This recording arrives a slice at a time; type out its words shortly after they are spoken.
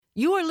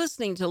You are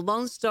listening to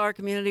Lone Star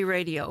Community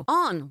Radio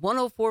on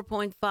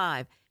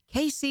 104.5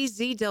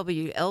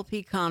 KCZW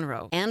LP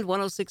Conroe and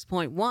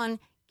 106.1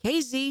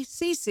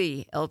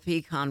 KZCC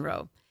LP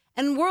Conroe,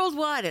 and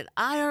worldwide at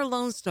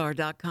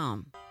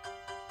irlonestar.com.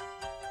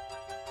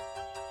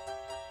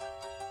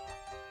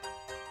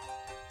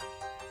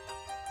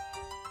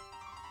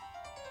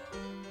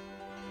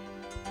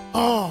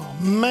 Oh,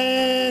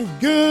 man.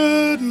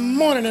 Good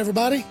morning,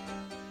 everybody.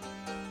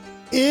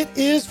 It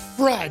is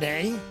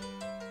Friday.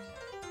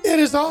 It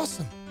is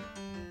awesome.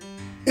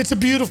 It's a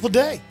beautiful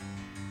day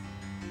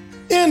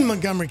in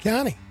Montgomery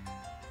County.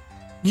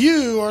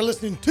 You are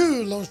listening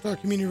to Lone Star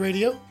Community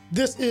Radio.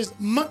 This is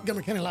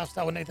Montgomery County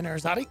Lifestyle with Nathan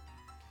Arizati.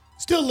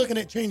 Still looking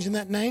at changing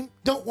that name.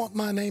 Don't want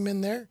my name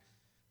in there.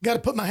 Got to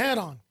put my hat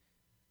on.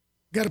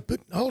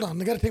 Hold on.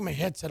 I got to take my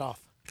headset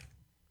off.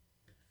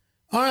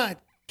 All right.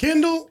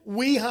 Kendall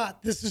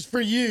Weehot, this is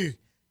for you.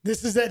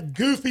 This is that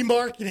goofy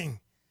marketing.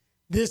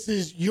 This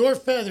is your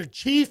feather.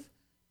 Chief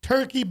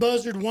Turkey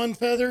Buzzard One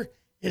Feather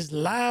is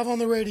live on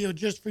the radio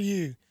just for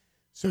you.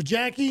 So,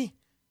 Jackie,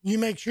 you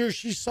make sure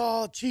she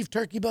saw Chief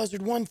Turkey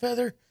Buzzard One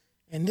Feather,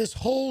 and this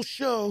whole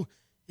show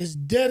is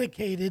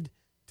dedicated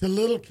to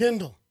Little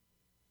Kendall.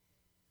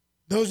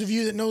 Those of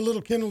you that know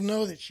Little Kendall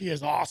know that she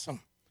is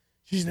awesome.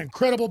 She's an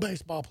incredible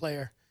baseball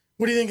player.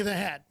 What do you think of the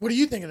hat? What do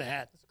you think of the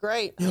hat? It's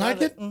great. You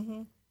like it?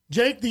 Mm-hmm.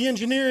 Jake, the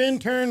engineer,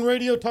 intern,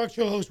 radio talk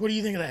show host, what do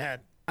you think of the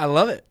hat? I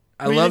love it.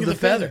 I love the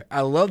feather.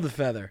 I love the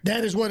feather.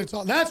 That's what it's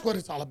all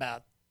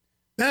about.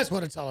 That's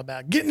what it's all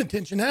about. Getting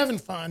attention, having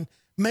fun,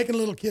 making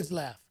little kids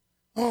laugh.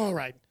 All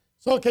right.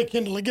 So, okay,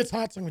 Kendall, it gets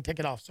hot, so I'm going to take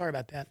it off. Sorry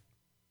about that.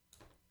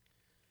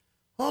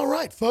 All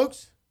right,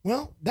 folks.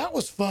 Well, that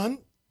was fun.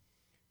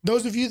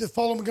 Those of you that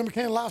follow Montgomery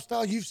County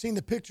Lifestyle, you've seen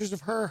the pictures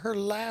of her. Her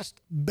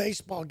last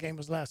baseball game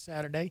was last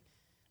Saturday.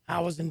 I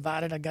was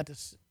invited. I got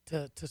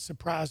to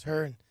surprise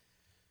her, and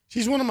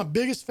she's one of my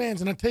biggest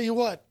fans. And I tell you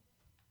what,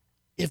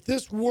 if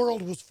this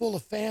world was full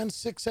of fans,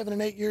 6, 7,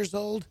 and 8 years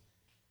old,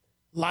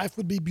 life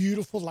would be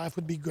beautiful. Life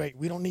would be great.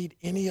 We don't need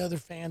any other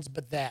fans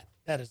but that.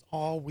 That is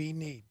all we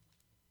need.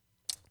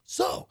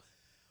 So,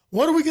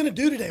 what are we going to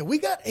do today? We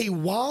got a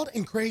wild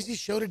and crazy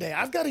show today.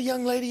 I've got a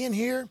young lady in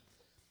here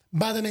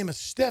by the name of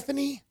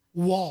Stephanie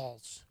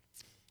Walls.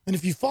 And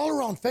if you follow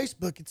her on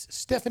Facebook, it's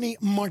Stephanie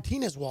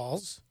Martinez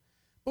Walls.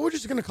 But we're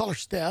just going to call her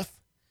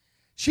Steph.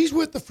 She's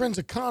with the Friends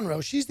of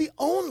Conroe. She's the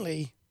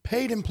only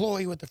paid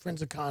employee with the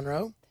Friends of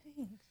Conroe.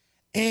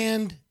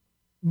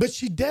 But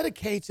she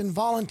dedicates and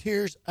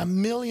volunteers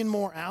 1 million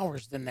more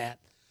hours than that.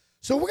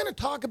 So we're going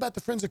to talk about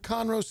the Friends of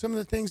Conroe, some of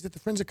the things that the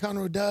Friends of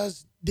Conroe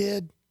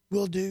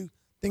will do,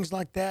 things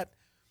like that.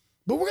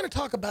 But we're going to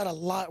talk about a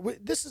lot.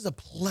 This is a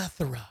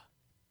plethora.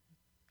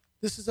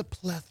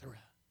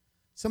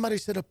 Somebody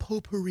said a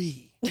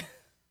potpourri.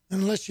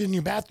 Unless you're in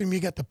your bathroom, you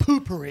got the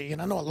poopery.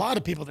 And I know a lot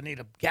of people that need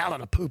a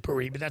gallon of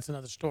poopery, but that's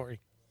another story.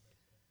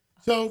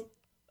 So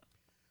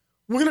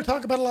we're going to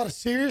talk about a lot of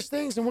serious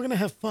things, and we're going to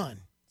have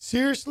fun.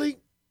 Seriously,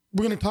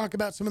 we're going to talk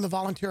about some of the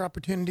volunteer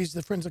opportunities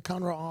the Friends of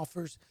Conroe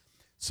offers,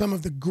 some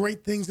of the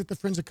great things that the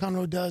Friends of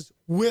Conroe does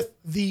with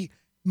the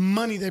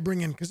money they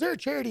bring in, because they're a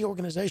charity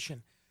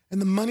organization,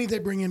 and the money they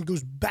bring in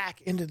goes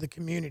back into the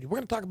community. We're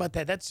going to talk about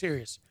that. That's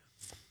serious.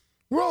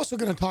 We're also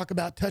going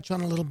to touch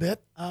on a little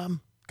bit,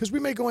 because we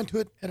may go into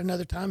it at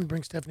another time and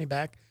bring Stephanie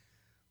back.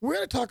 We're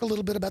going to talk a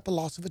little bit about the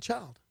loss of a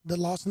child, the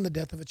loss and the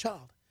death of a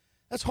child.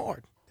 That's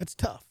hard. That's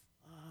tough.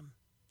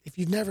 If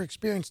you've never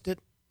experienced it,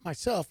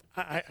 myself,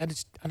 I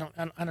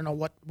don't know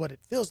what it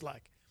feels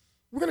like.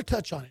 We're going to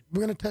touch on it.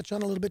 We're going to touch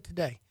on it a little bit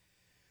today.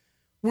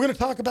 We're going to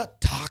talk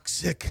about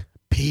toxic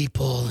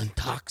people and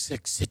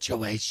toxic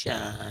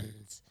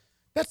situations.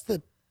 That's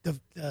the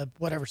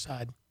whatever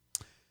side.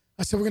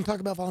 I said we're going to talk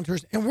about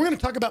volunteers, and we're going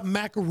to talk about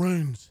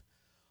macaroons.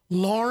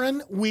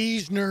 Lauren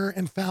Wiesner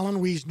and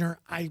Fallon Wiesner,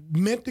 I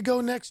meant to go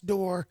next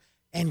door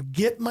and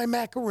get my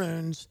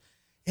macaroons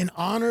in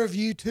honor of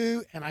you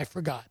two, and I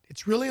forgot.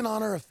 It's really in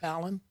honor of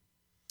Fallon.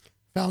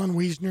 Fallon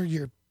Wiesner,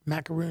 you're a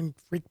macaroon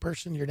freak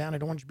person. You're down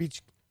at Orange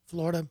Beach,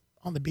 Florida,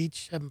 on the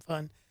beach having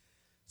fun.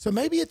 So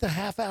maybe at the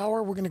half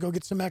hour, we're going to go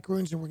get some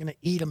macaroons, and we're going to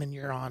eat them in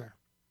your honor.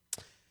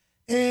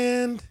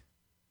 And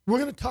we're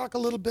going to talk a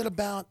little bit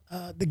about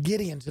the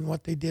Gideons and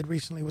what they did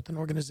recently with an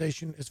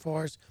organization as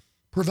far as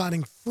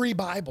providing free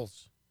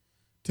Bibles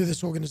to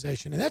this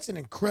organization. And that's an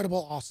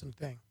incredible, awesome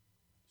thing.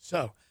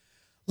 So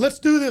let's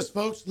do this,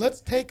 folks. Let's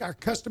take our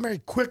customary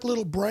quick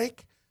little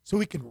break so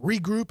we can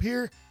regroup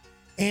here.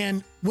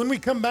 And when we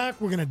come back,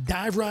 we're going to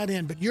dive right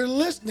in. But you're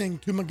listening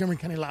to Montgomery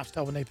County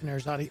Lifestyle with Nathan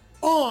Arizati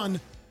on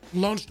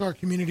Lone Star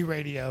Community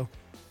Radio,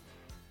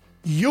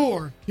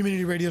 your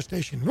community radio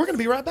station. We're going to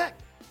be right back.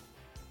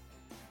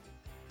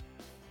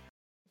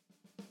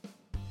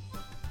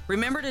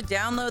 Remember to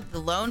download the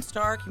Lone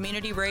Star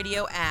Community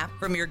Radio app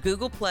from your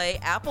Google Play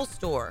Apple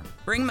Store.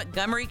 Bring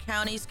Montgomery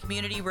County's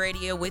community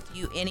radio with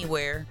you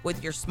anywhere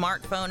with your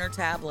smartphone or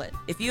tablet.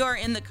 If you are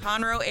in the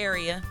Conroe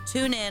area,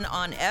 tune in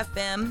on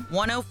FM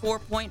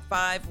 104.5,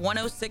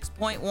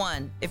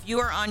 106.1. If you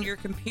are on your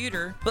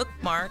computer,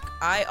 bookmark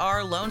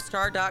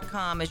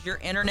irlonestar.com as your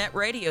internet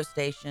radio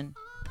station.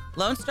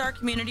 Lone Star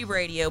Community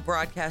Radio,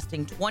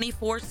 broadcasting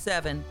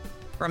 24/7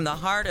 from the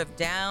heart of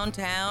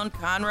downtown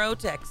Conroe,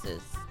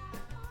 Texas.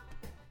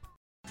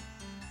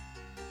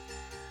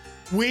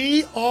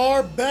 We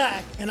are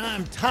back, and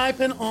I'm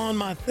typing on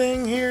my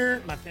thing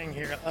here. Let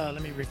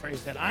me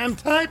rephrase that. I'm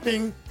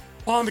typing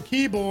on the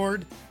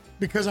keyboard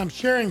because I'm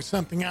sharing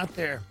something out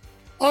there.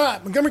 All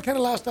right, Montgomery County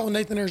Lifestyle with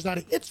Nathan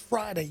Arizati. It's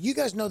Friday. You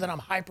guys know that I'm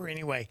hyper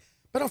anyway,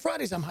 but on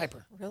Fridays I'm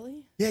hyper.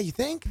 Really? Yeah, you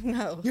think?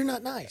 No. You're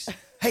not nice.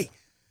 Hey,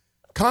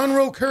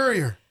 Conroe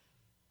Courier,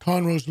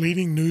 Conroe's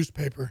leading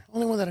newspaper,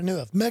 only one that I knew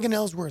of. Megan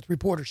Ellsworth,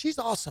 reporter. She's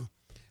awesome.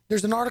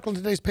 There's an article in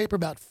today's paper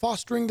about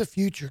fostering the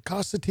future.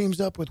 Costa teams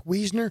up with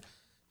Wiesner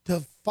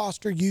to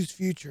foster youth's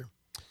future.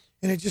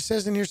 And it just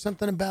says in here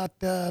something about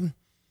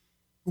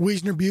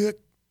Wiesner Buick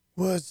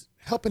was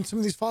helping some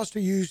of these foster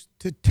youths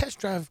to test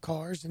drive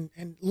cars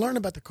and learn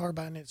about the car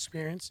buying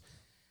experience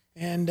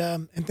and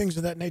things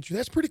of that nature.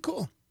 That's pretty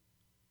cool.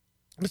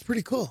 That's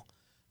pretty cool.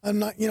 I'm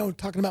not,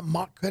 talking about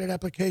mock credit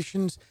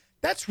applications.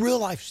 That's real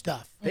life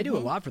stuff. They do a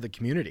lot for the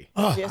community.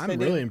 Yes, I'm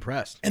really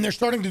impressed. And they're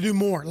starting to do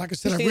more. Like I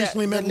said, I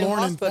recently met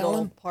Lauren and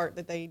Fallon. Part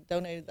that they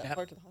donated that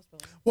part to the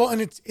hospital. Well, and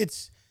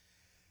it's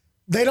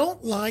they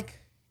don't like,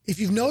 if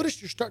you've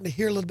noticed, you're starting to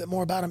hear a little bit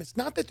more about them. It's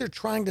not that they're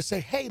trying to say,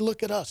 hey,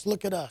 look at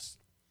us.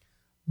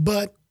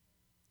 But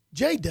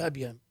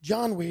J.W.,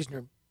 John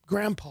Wiesner,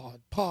 Grandpa,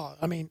 Pa,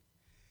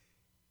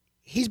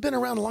 he's been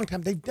around a long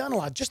time. They've done a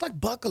lot, just like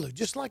Buckaloo,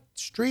 just like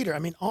Streeter.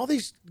 All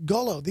these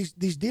Gullo, these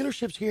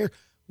dealerships here,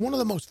 one of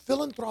the most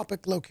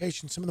philanthropic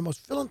locations, some of the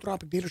most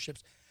philanthropic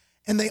dealerships,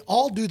 and they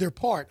all do their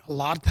part. A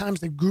lot of times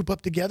they group up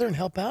together and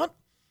help out.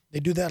 They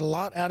do that a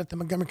lot out at the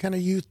Montgomery County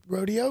Youth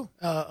Rodeo,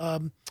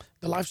 the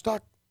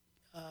livestock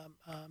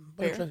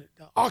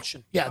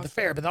auction. Yeah, the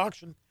fair, but the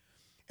auction.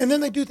 And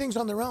then they do things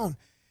on their own.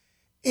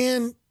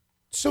 And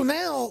so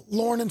now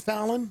Lauren and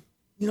Fallon,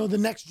 the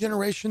next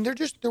generation,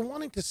 they're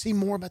wanting to see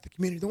more about the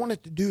community. They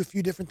wanted to do a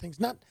few different things,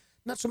 not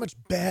so much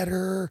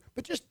better,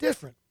 but just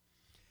different.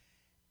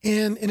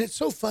 And it's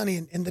so funny.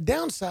 And the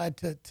downside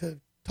to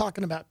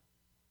talking about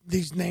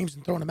these names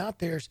and throwing them out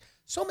there is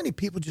so many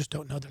people just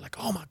don't know. They're like,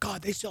 oh my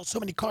God, they sell so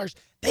many cars.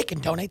 They can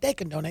donate.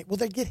 Well,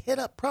 they get hit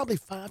up probably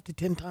 5 to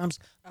 10 times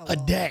a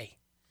day.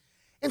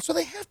 And so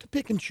they have to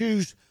pick and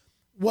choose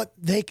what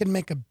they can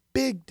make a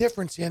big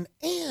difference in.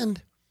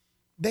 And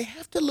they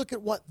have to look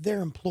at what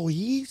their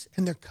employees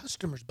and their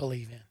customers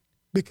believe in,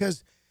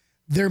 because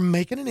they're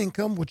making an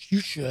income, which you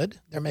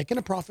should. They're making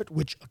a profit,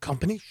 which a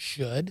company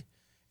should.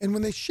 And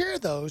when they share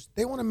those,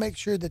 they want to make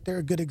sure that they're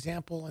a good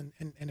example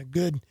and a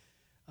good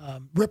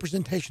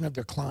representation of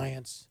their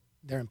clients,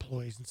 their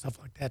employees, and stuff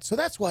like that. So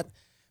that's what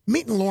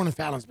meeting Lauren and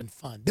Fallon's been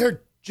fun.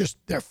 They're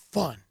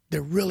fun.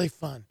 They're really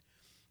fun.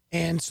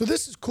 And so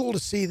this is cool to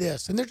see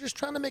this. And they're just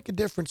trying to make a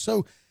difference.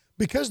 So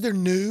because they're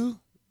new,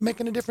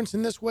 making a difference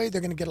in this way,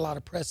 they're going to get a lot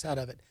of press out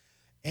of it.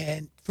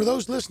 And for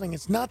those listening,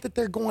 it's not that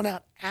they're going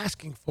out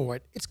asking for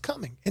it. It's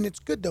coming. And it's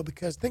good, though,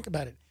 because think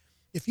about it.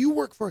 If you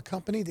work for a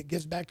company that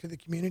gives back to the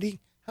community,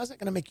 how's that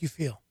going to make you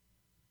feel?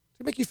 It's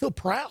going to make you feel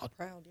proud.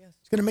 Proud, yes.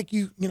 It's going to make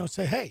you,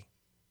 say, hey,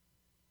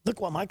 look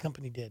what my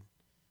company did.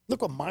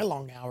 Look what my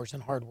long hours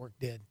and hard work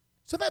did.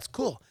 So that's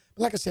cool.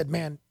 But like I said,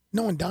 man,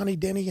 knowing Donnie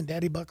Denny and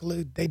Daddy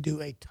Buckaloo, they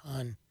do a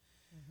ton.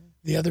 Mm-hmm.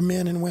 The other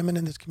men and women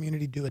in this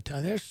community do a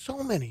ton. There's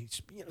so many,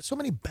 so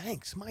many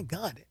banks. My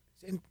God.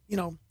 And,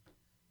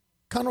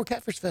 Conroe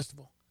Catfish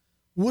Festival,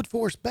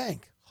 Woodforest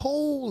Bank,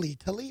 holy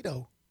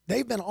Toledo.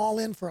 They've been all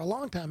in for a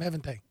long time,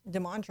 haven't they?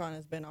 DeMontron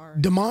has been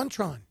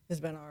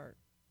our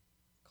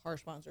car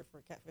sponsor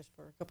for Catfish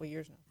for a couple of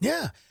years now.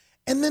 Yeah.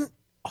 And then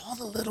all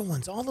the little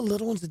ones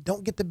that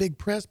don't get the big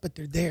press, but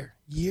they're there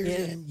year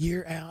in,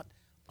 year out,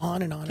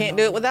 on and on. Can't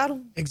do it without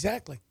them.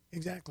 Exactly.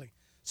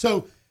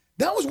 So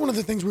that was one of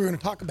the things we were going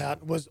to talk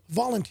about was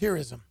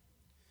volunteerism.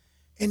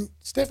 And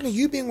Stephanie,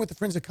 you being with the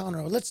Friends of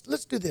Conroe, let's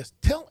do this.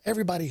 Tell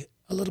everybody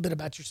a little bit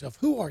about yourself.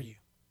 Who are you?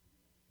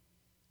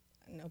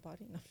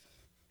 Nobody.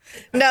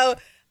 No,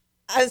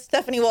 as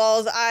Stephanie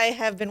Walls, I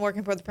have been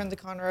working for the Friends of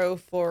Conroe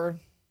for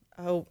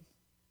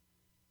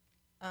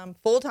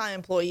full-time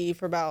employee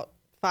for about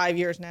 5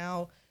 years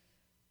now.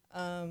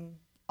 On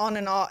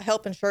and off,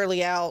 helping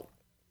Shirley out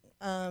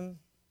 9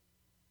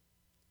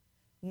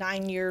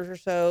 years or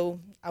so.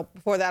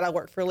 Before that, I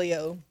worked for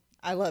Leo.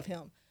 I love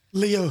him.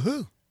 Leo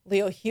who?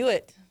 Leo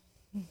Hewitt.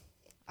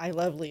 I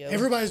love Leo.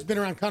 Everybody's been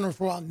around Conroe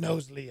for a while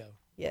knows Leo.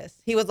 Yes,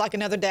 he was like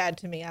another dad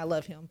to me. I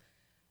love him.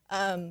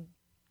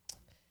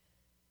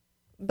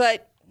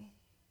 But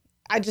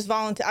I just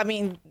volunteer.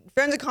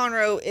 Friends of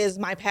Conroe is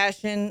my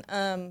passion.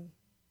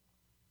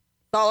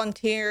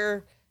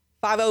 Volunteer,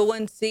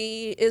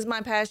 501c is my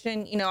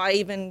passion. I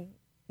even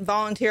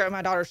volunteer at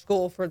my daughter's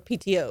school for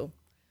PTO.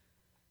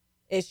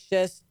 It's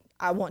just,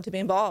 I want to be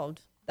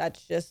involved.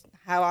 That's just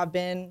how I've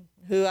been,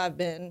 who I've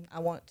been. I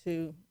want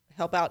to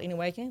help out any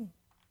way I can.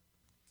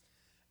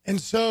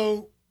 And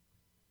so,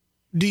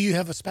 do you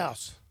have a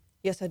spouse?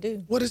 Yes, I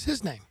do. What is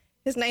his name?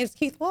 His name's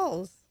Keith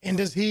Walls. And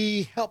does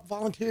he help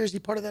volunteer? Is he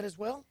part of that as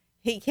well?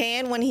 He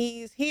can when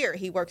he's here.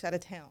 He works out of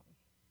town.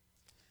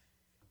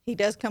 He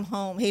does come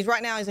home. He's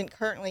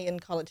currently in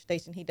College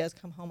Station. He does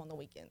come home on the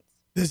weekends.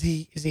 Is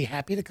he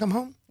happy to come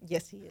home?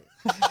 Yes, he is.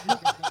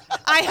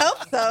 I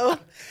hope so.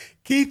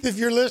 Keith, if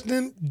you're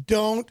listening,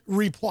 don't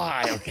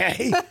reply,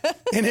 okay?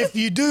 And if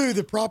you do,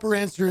 the proper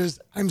answer is,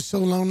 I'm so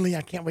lonely.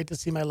 I can't wait to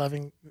see my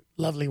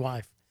lovely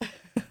wife.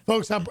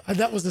 Folks,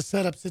 that was a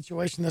setup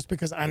situation. That's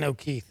because I know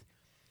Keith.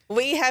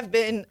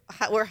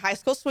 We're high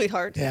school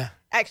sweethearts. Yeah.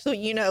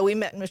 Actually, we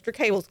met in Mr.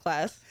 Cable's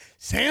class.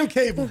 Sam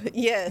Cable.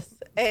 Yes.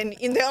 And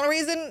the only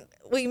reason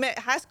we met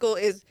high school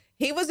is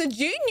he was a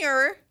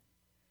junior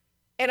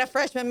in a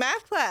freshman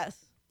math class.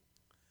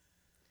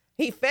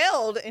 He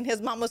failed, and his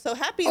mom was so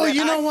happy. Oh,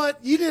 you know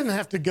what? You didn't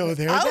have to go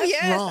there. Oh, That's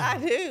yes, wrong. I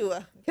do.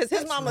 Because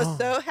his mom was wrong.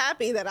 so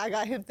happy that I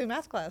got him through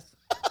math class.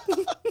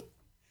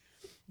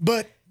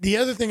 But the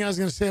other thing I was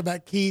going to say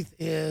about Keith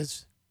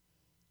is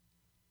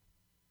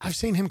I've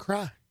seen him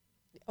cry.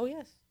 Oh,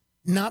 yes.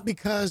 Not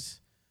because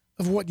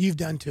of what you've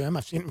done to him.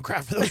 I've seen him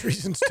cry for those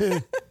reasons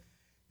too.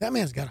 That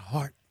man's got a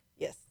heart.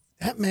 Yes.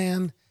 That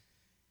man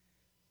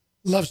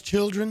loves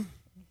children.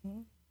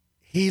 Mm-hmm.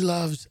 He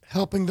loves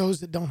helping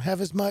those that don't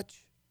have as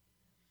much.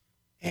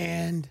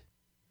 And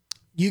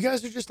you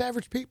guys are just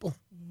average people.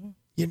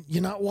 Mm-hmm.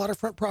 You're not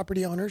waterfront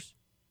property owners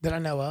that I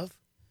know of.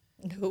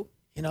 No.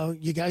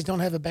 You guys don't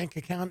have a bank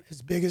account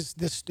as big as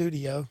this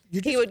studio.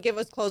 He would give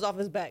us clothes off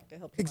his back to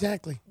help him out.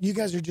 Exactly. You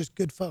guys are just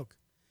good folk.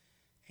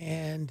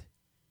 And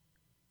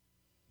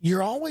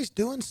you're always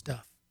doing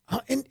stuff.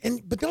 But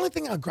the only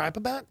thing I'll gripe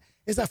about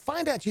is I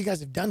find out you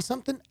guys have done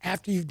something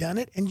after you've done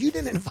it, and you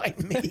didn't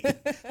invite me.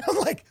 I'm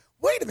like,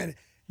 wait a minute.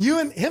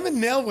 Him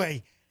and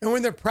Nelway, and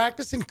when they're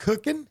practicing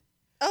cooking,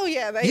 Oh,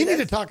 yeah. you need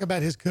to talk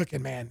about his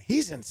cooking, man.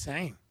 He's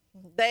insane.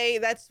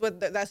 That's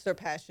their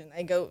passion.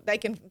 They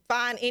can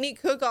find any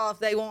cook-off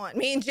they want.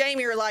 Me and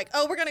Jamie are like,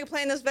 oh, we're going to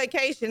plan this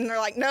vacation. And they're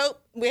like,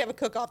 nope, we have a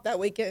cook-off that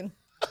weekend.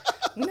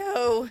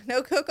 No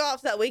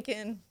cook-offs that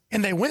weekend.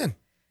 And they win.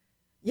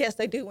 Yes,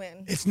 they do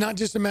win. It's not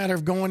just a matter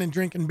of going and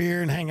drinking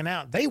beer and hanging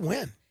out. They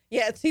win.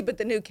 Yeah, see, but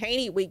the New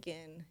Caney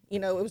weekend,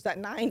 it was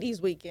that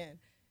 90s weekend.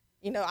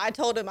 I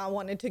told him I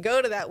wanted to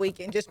go to that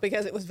weekend just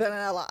because it was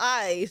Vanilla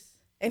Ice.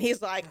 And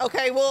he's like,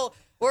 okay, well,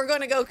 we're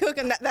going to go cook,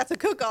 and that's a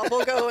cook-off.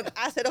 We'll go. And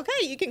I said,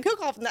 okay, you can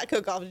cook off in that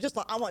cook-off. It's just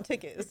like, I want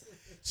tickets.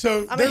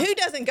 So who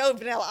doesn't go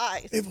Vanilla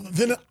Ice?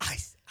 Vanilla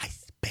Ice,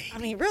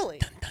 baby. Really?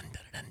 Dun, dun,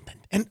 dun, dun, dun.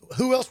 And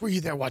who else were you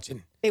there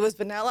watching? It was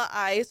Vanilla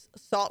Ice,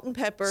 Salt and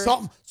Pepper.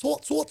 Salt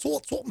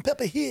and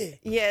pepper here.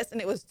 Yes,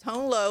 and it was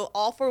Tone Low,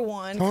 All for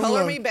One, Tone Color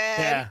Low. Me Bad.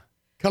 Yeah.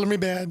 Color Me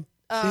Bad.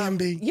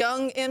 CMD.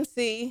 Young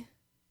MC.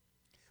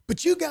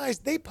 But you guys,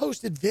 they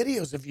posted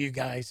videos of you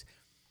guys,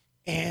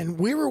 and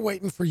we were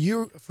waiting for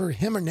him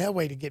or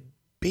Nelway to get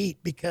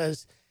beat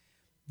because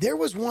there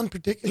was one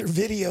particular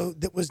video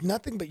that was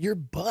nothing but your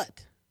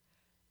butt,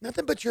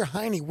 nothing but your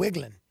hiney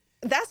wiggling.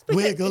 That's because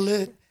Wiggle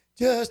it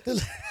just a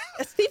little.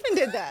 Stephen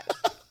did that.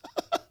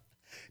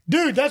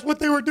 Dude, that's what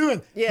they were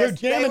doing. Yes, They're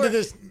jamming to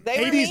this they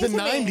were 80s and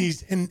mean to me.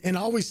 90s, and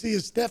all we see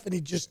is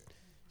Stephanie just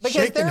Because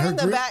shaking they're her in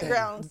the grip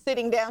background, thing.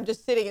 sitting down,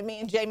 just sitting, and me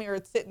and Jamie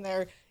are sitting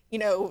there,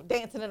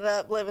 dancing it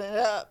up, living it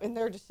up, and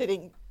they're just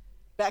sitting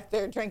back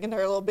there drinking their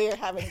little beer,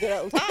 having a good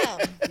old time.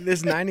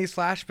 This 90s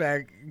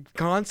flashback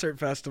concert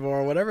festival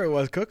or whatever it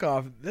was,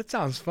 cook-off, that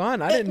sounds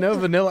fun. I didn't know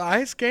Vanilla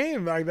Ice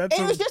came. Like It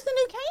was just a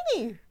New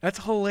Caney.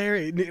 That's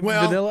hilarious.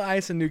 Well, Vanilla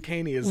Ice and New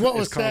Caney is what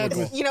was sad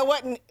comical. was- You know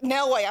what?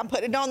 Nelway, I'm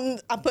putting it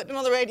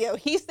on the radio.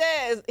 He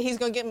says he's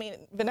going to get me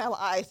Vanilla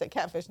Ice at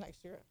Catfish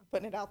next year. I'm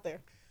putting it out there.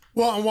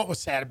 Well, and what was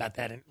sad about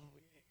that, and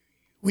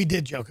we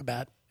did joke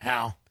about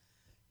how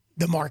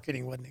the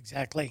marketing wasn't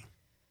exactly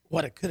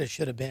what it could have,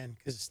 should have been,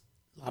 because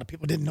a lot of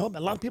people didn't know about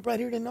it. A lot of people right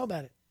here didn't know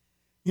about it,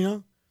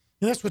 And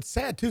that's what's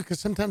sad, too, because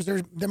sometimes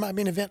there might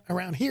be an event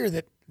around here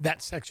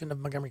that section of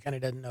Montgomery County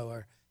doesn't know,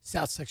 or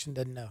South section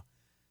doesn't know.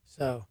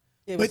 So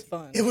It was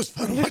fun. It was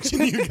fun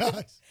watching you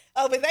guys.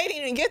 Oh, but they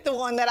didn't even get the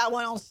one that I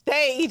went on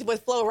stage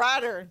with Flo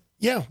Rida.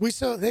 Yeah, we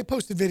saw, they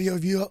posted video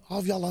of all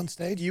of y'all on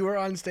stage. You were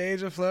on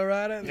stage with Flo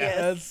Rida? Yes.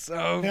 That's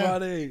so Yeah.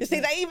 funny. You see,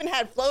 they even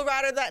had Flo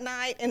Rida that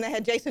night, and they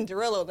had Jason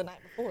Derulo the night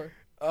before.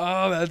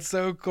 Oh, that's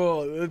so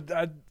cool.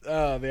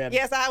 Oh, man.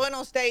 Yes, I went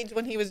on stage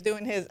when he was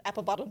doing his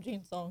Apple Bottom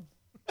Jeans song.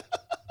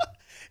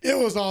 It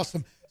was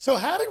awesome. So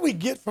how did we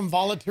get from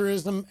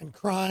volunteerism and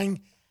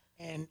crying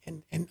and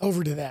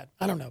over to that?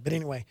 I don't know. But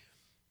anyway,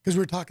 because we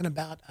were talking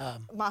about,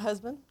 My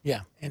husband.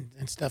 yeah, and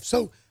stuff.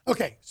 So,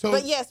 okay. So,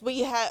 But yes, we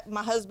had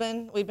my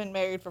husband. We've been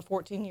married for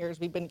 14 years.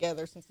 We've been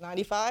together since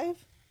 '95,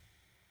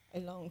 a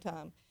long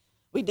time.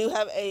 We do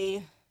have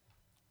a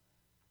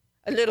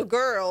little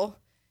girl.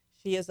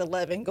 She is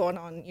 11, going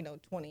on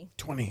 20.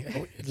 20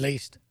 at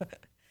least.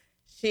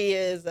 She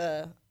is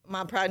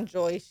my pride and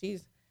joy.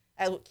 She's,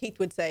 as Keith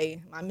would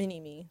say, my mini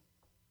me.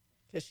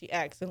 because she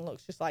acts and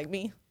looks just like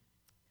me.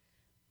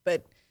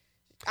 But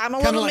I'm a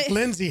Kind of little like bit,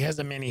 Lindsay has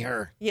a mini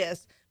her.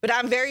 yes, but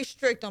I'm very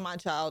strict on my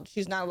child.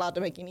 She's not allowed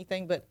to make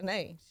anything but an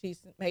A.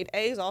 She's made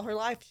A's all her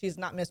life. She's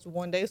not missed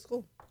one day of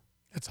school.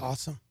 That's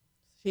awesome.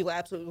 She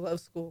absolutely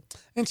loves school.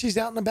 And she's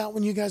out and about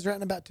when you guys are out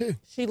and about too.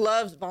 She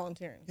loves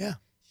volunteering. Yeah.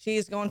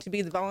 She's going to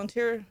be the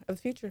volunteer of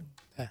the future.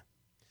 Yeah.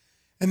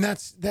 And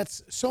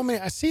that's so many.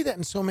 I see that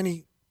in so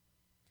many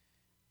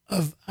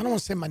of, I don't want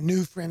to say my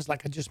new friends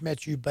like I just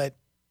met you, but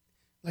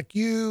like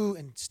you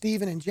and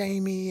Stephen and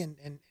Jamie and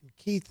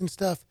Keith and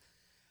stuff.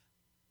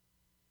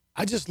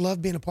 I just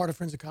love being a part of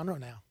Friends of Conroe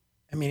now.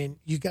 I mean,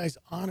 you guys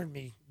honored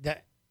me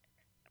that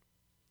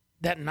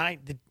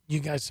night that you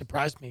guys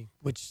surprised me,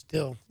 which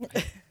still,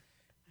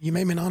 you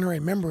made me an honorary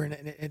member and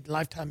a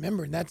lifetime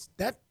member. And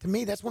that to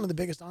me, that's one of the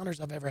biggest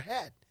honors I've ever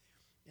had.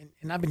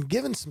 And I've been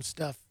given some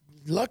stuff,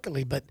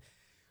 luckily, but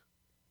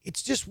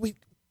it's just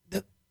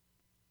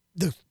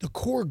the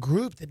core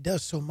group that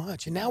does so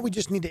much. And now we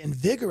just need to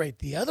invigorate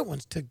the other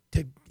ones to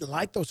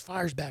light those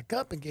fires back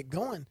up and get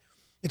going.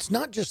 It's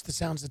not just the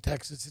Sounds of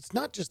Texas. It's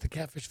not just the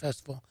Catfish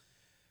Festival.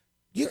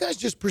 You guys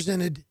just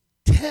presented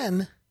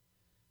 10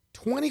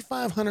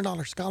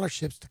 $2,500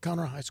 scholarships to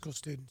Conroe High School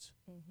students.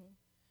 Mm-hmm.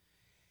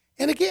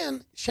 And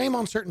again, shame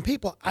on certain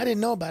people. I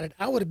didn't know about it.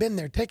 I would have been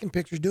there taking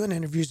pictures, doing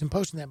interviews, and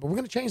posting that. But we're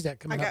going to change that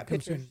coming I up got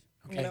pictures,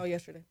 soon. Okay.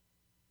 yesterday.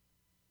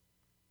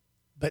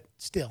 But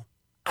still,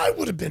 I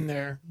would have been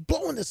there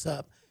blowing this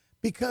up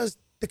because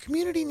the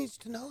community needs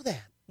to know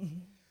that.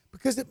 Mm-hmm.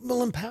 Because it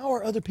will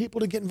empower other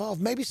people to get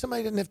involved. Maybe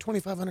somebody doesn't have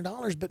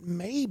 $2,500, but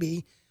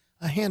maybe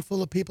a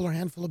handful of people or a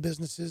handful of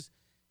businesses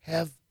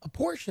have a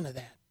portion of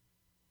that.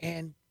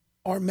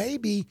 Or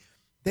maybe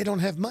they don't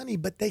have money,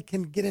 but they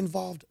can get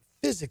involved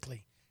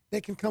physically. They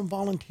can come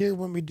volunteer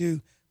when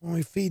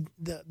we feed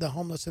the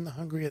homeless and the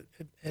hungry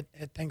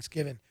at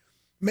Thanksgiving.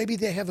 Maybe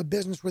they have a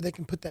business where they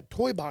can put that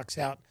toy box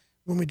out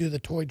when we do the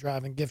toy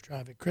drive and gift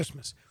drive at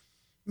Christmas.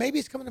 Maybe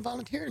it's coming to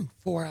volunteering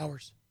 4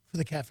 hours for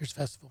the Catfish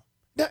Festival.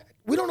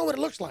 We don't know what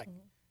it looks like,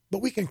 but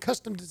we can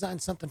custom design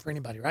something for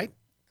anybody, right?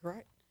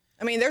 Correct.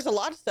 I mean, there's a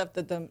lot of stuff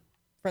that the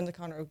Friends of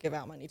Conroe give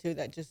out money to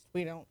that just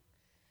we don't.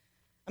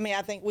 I mean,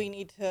 I think we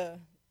need to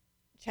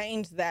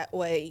change that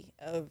way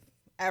of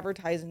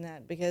advertising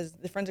that because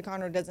the Friends of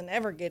Conroe doesn't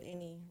ever get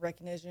any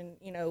recognition.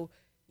 You know,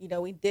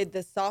 we did the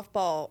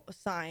softball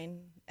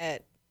sign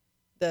at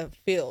the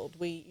field.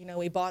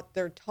 We bought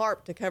their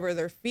tarp to cover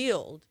their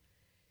field.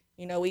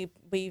 You know,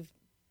 we've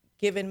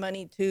given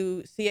money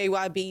to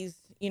CAYB's,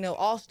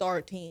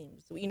 all-star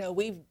teams. You know,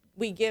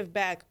 we give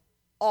back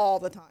all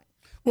the time.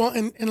 Well,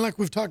 and like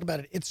we've talked about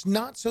it, it's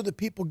not so that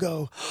people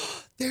go,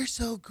 oh, they're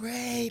so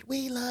great,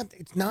 we love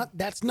it.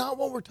 That's not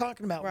what we're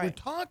talking about. Right. We're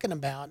talking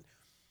about,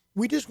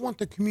 we just want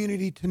the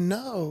community to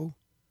know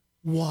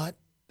what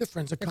the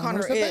Friends of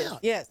Conroe is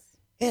about. Yes.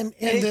 And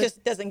it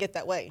just doesn't get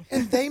that way.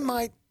 And they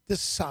might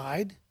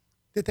decide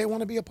that they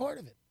want to be a part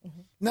of it.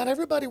 Mm-hmm. Not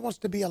everybody wants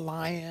to be a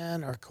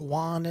Lion or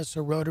Kiwanis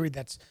or Rotary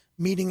that's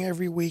meeting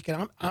every week.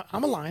 And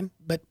I'm a Lion,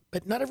 but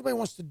not everybody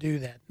wants to do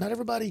that. Not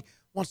everybody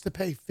wants to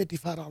pay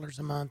 $55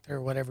 a month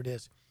or whatever it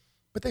is.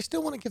 But they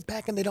still want to give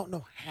back and they don't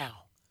know how.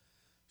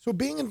 So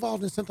being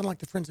involved in something like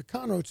the Friends of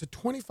Conroe, it's a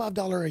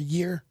 $25 a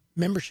year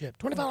membership,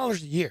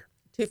 $25 a year.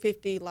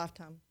 $250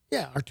 lifetime.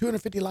 Yeah, or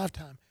 $250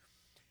 lifetime.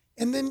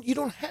 And then you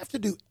don't have to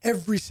do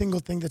every single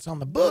thing that's on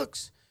the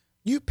books.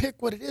 You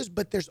pick what it is,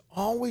 but there's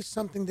always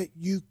something that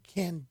you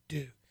can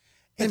do.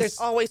 And there's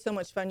always so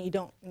much fun you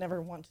don't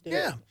never want to do.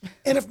 Yeah.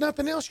 And if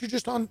nothing else, you're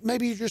just on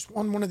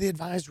one of the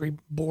advisory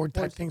board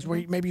type things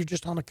where maybe you're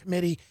just on a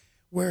committee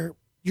where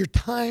your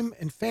time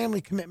and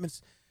family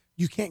commitments,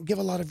 you can't give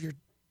a lot of your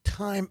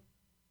time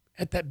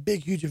at that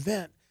big, huge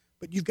event,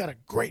 but you've got a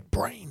great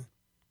brain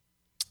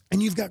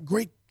and you've got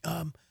great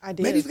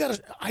ideas. Maybe you've got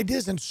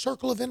ideas and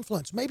circle of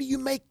influence. Maybe you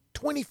make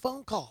 20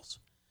 phone calls.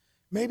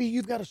 Maybe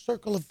you've got a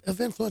circle of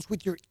influence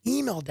with your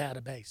email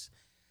database.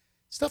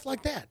 Stuff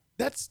like that.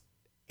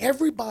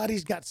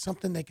 Everybody's got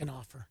something they can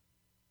offer.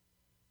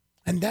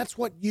 And that's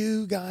what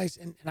you guys,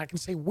 and I can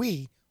say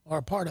we are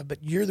a part of,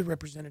 but you're the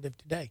representative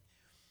today.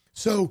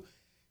 So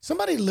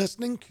somebody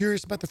listening,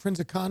 curious about the Friends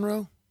of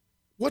Conroe,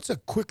 what's a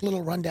quick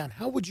little rundown?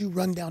 How would you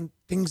run down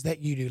things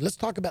that you do? Let's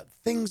talk about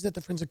things that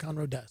the Friends of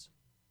Conroe does.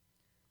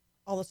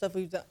 All the stuff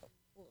we've done.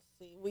 Let's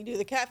see. We do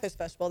the Catfish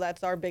Festival.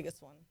 That's our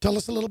biggest one. Tell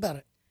us a little about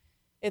it.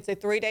 It's a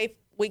 3-day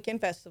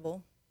weekend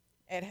festival.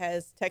 It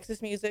has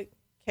Texas music,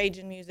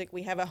 Cajun music.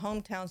 We have a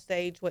hometown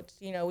stage, which,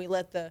 we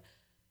let the,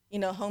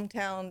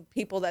 hometown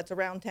people that's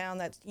around town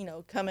that's,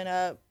 coming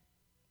up,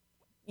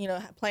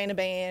 playing a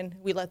band.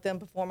 We let them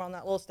perform on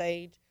that little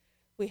stage.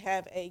 We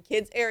have a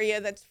kids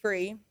area that's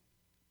free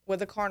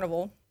with a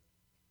carnival.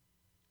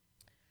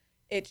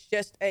 It's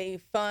just a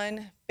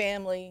fun,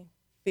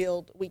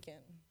 family-filled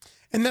weekend.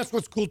 And that's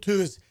what's cool,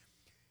 too, is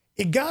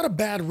it got a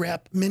bad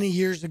rep many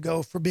years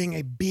ago for being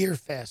a beer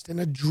fest and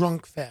a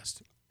drunk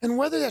fest. And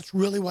whether that's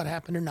really what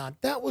happened or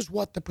not, that was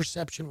what the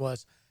perception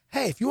was.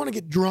 Hey, if you want to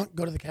get drunk,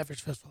 go to the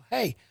Catfish Festival.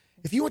 Hey,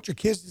 if you want your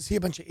kids to see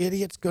a bunch of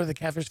idiots, go to the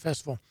Catfish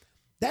Festival.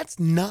 That's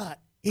not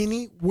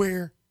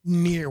anywhere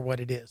near what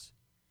it is.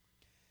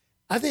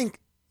 I think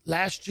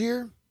last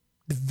year,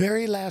 the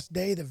very last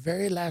day, the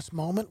very last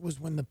moment was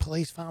when the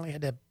police finally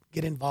had to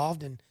get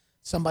involved in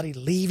somebody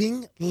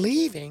leaving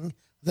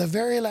the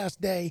very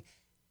last day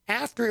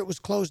after it was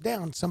closed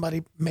down.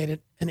 Somebody made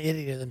it an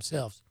idiot of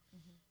themselves.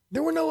 Mm-hmm.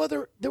 There were no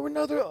other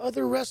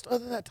arrests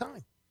other than that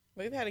time.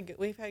 We've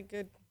had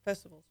good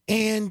festivals.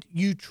 And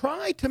you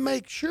try to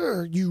make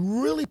sure you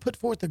really put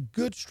forth a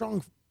good,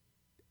 strong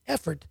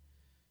effort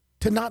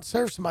to not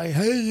serve somebody,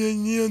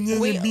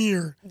 hey,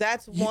 beer.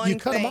 That's one you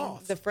cut thing them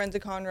off. the Friends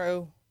of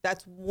Conroe,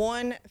 that's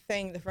one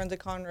thing the Friends of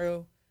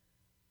Conroe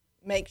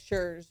make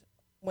sure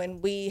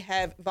when we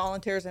have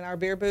volunteers in our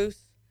beer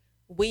booths,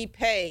 we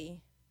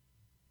pay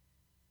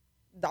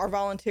our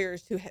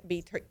volunteers to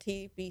be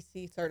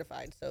TBC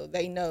certified, so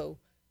they know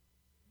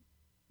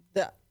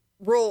the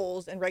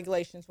rules and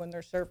regulations when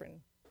they're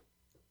serving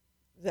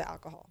the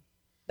alcohol.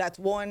 That's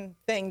one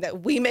thing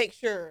that we make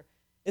sure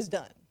is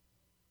done.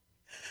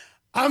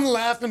 I'm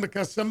laughing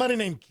because somebody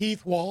named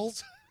Keith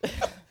Walls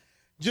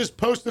just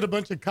posted a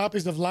bunch of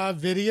copies of live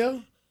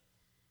video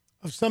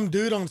of some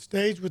dude on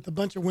stage with a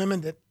bunch of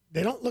women that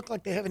they don't look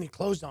like they have any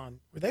clothes on.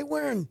 Were they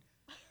wearing,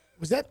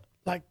 was that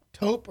like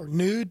taupe or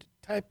nude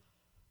type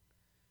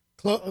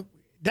clothes?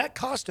 That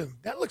costume,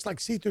 that looks like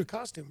see-through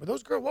costume. Were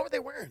those girls, what were they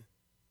wearing?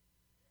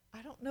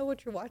 I don't know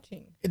what you're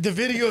watching. The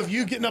video of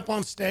you getting up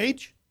on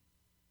stage?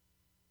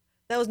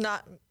 That was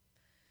not.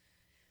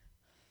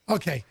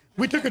 Okay,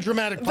 we took a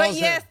dramatic pause. But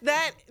yes,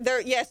 there.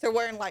 they're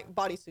wearing like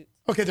bodysuits.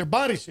 Okay, they're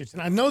bodysuits,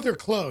 and I know they're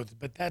clothed,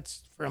 but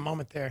that's for a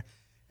moment there.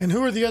 And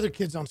who are the other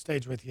kids on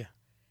stage with you?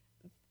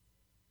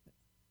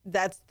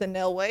 That's the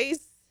Nelways.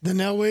 The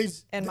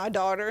Nelways? And my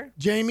daughter.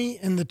 Jamie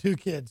and the two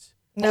kids.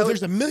 No,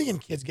 there's a million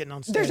kids getting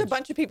on stage. There's a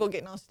bunch of people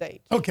getting on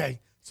stage. Okay,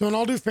 so in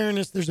all due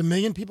fairness, there's a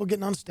million people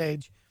getting on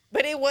stage.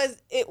 But it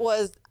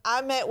was,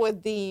 I met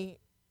with the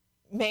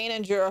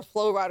manager of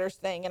Flow Riders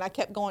thing, and I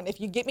kept going,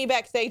 if you get me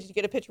backstage to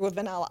get a picture with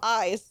Vanilla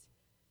Ice,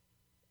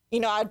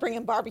 I'd bring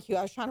him barbecue.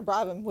 I was trying to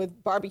bribe him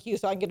with barbecue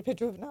so I can get a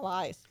picture with Vanilla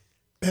Ice.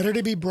 Better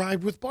to be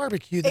bribed with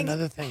barbecue than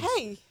other things.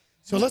 Hey.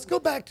 So let's go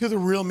back to the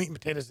real meat and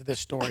potatoes of this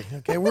story.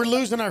 Okay, we're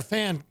losing our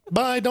fan.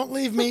 Bye, don't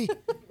leave me.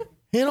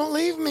 He don't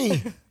leave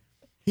me.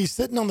 He's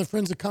sitting on the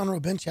Friends of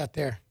Conroe bench out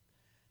there.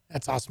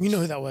 That's awesome. You know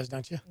who that was,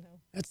 don't you? No.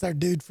 That's our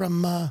dude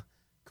from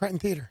Crichton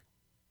Theater.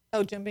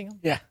 Oh, Jim Bingham?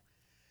 Yeah.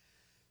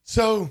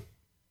 So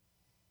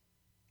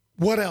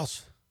what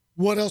else?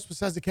 What else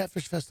besides the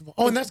Catfish Festival?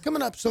 Oh, and that's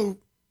coming up. So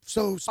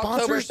sponsors.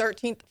 October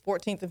 13th,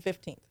 14th, and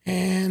 15th.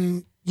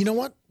 And you know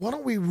what? Why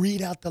don't we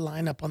read out the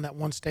lineup on that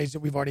one stage that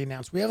we've already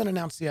announced? We haven't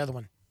announced the other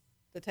one.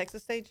 The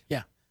Texas stage?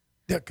 Yeah.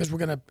 Because we're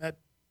going to,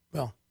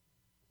 the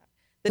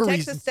Texas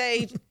reasons.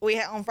 stage,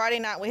 on Friday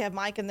night, we have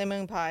Mike and the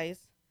Moon Pies,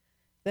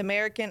 the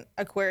American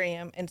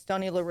Aquarium, and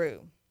Stony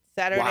LaRue.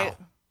 Saturday,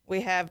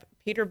 we have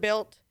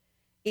Peterbilt,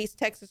 East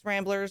Texas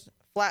Ramblers,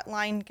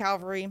 Flatline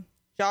Cavalry,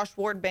 Josh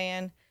Ward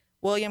Band,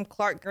 William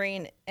Clark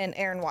Green, and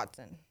Aaron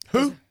Watson.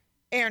 Who?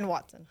 Aaron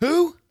Watson.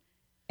 Who?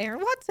 Aaron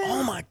Watson.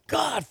 Oh, my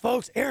God,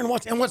 folks. Aaron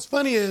Watson. And what's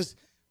funny is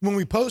when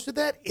we posted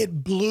that,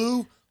 it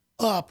blew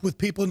up with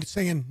people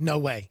saying, no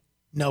way,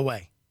 no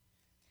way.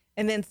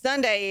 And then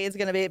Sunday is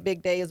going to be a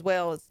big day as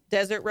well. It's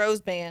Desert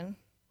Rose Band,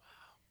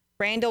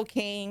 Randall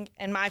King,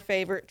 and my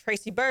favorite,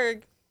 Tracy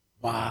Berg.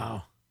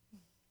 Wow.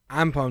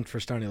 I'm pumped for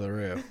Stony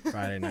LaRue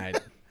Friday night.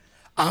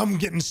 I'm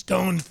getting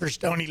stoned for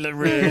Stony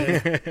LaRue.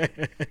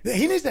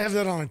 He needs to have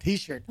that on a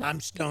T-shirt. I'm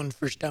stoned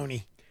for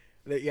Stony.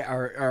 Yeah,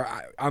 or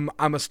I'm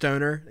a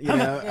stoner.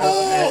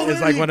 Oh, it's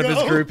there like you one of his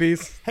go.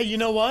 groupies. Hey, you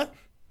know what?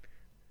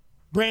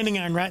 Branding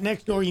iron right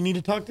next door. You need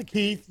to talk to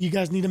Keith. You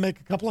guys need to make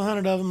a couple of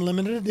hundred of them,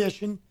 limited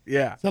edition.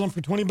 Yeah. Sell them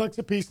for $20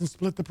 a piece and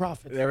split the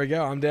profit. There we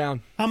go. I'm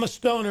down. I'm a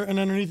stoner, and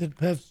underneath it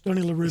have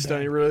Stony LaRue.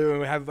 Stony LaRue,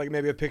 and we have like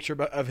maybe a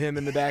picture of him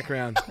in the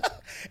background.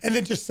 And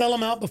then just sell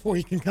them out before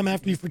he can come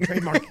after you for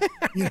trademark.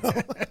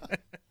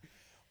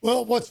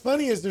 Well, what's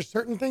funny is there's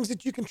certain things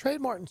that you can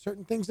trademark and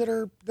certain things that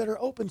are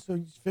open. So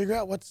you just figure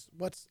out what's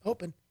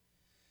open.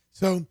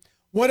 So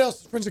what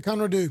else does Friends of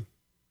Conroe do?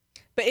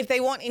 But if they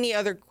want any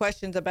other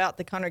questions about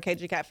the Conroe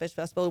Cajun Catfish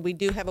Festival, we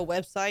do have a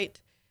website.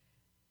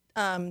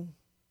 The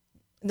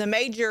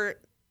major,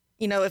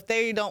 if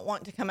they don't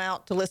want to come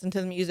out to listen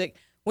to the music,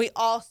 we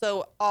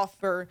also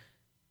offer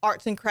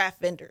arts and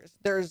craft vendors.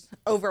 There's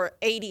over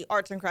 80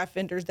 arts and craft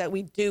vendors that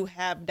we do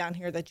have down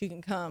here that you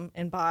can come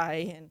and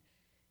buy, and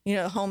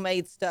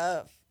homemade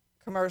stuff,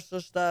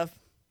 commercial stuff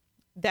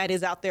that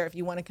is out there if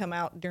you want to come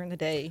out during the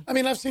day. I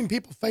mean, I've seen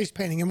people face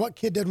painting, and what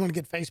kid doesn't want to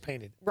get face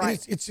painted?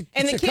 Right.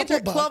 And the kids are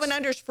 12 and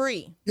under is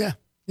free. Yeah,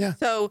 yeah.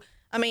 So,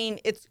 I mean,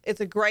 it's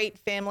a great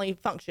family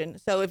function.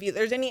 So if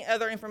there's any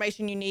other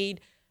information you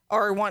need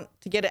or want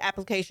to get an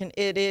application,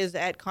 it is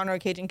at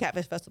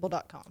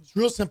ConroeCajunCatfishFestival.com. It's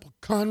real simple.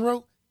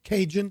 Conroe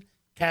Cajun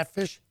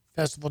Catfish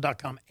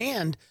Festival.com.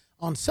 And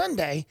on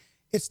Sunday,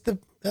 it's the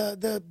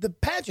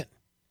pageant.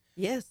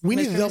 Yes. We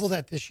need Mr. to double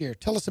that this year.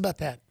 Tell us about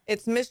that.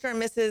 It's Mr. and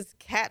Mrs.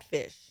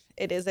 Catfish.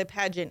 It is a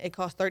pageant. It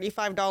costs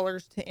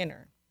 $35 to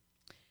enter.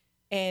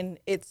 And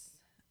it's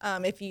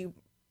if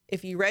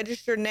if you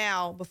register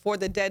now before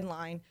the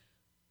deadline,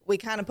 we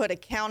kind of put a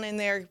count in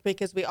there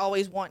because we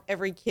always want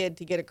every kid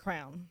to get a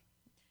crown.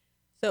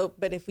 So,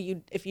 but if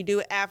you do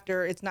it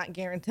after, it's not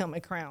guaranteed a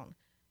crown.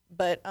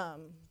 But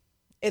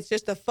it's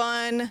just a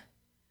fun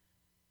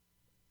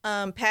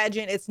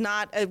pageant. It's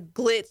not a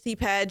glitzy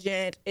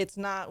pageant. It's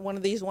not one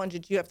of these ones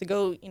that you have to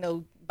go,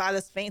 buy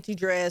this fancy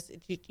dress.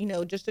 It's,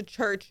 just a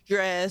church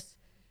dress.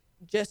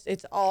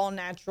 It's all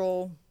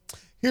natural.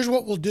 Here's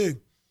what we'll do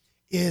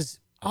is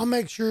I'll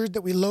make sure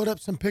that we load up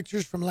some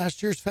pictures from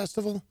last year's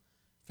festival,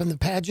 from the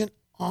pageant,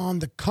 on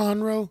the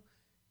Conroe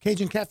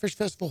Cajun Catfish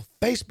Festival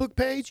Facebook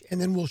page, and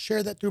then we'll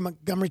share that through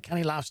Montgomery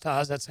County Lifestyle.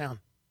 How's that sound?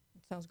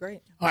 Sounds great.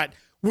 All right.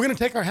 We're going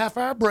to take our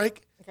half-hour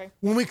break. Okay.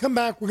 When we come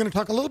back, we're going to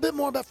talk a little bit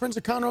more about Friends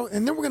of Conroe,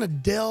 and then we're going to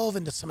delve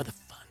into some of the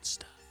fun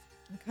stuff.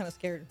 I'm kind of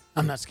scared.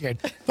 I'm not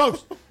scared.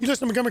 Folks, you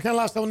listen to Montgomery County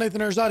Lifestyle with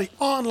Nathan Arizati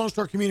on Lone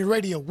Star Community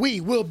Radio.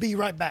 We will be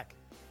right back.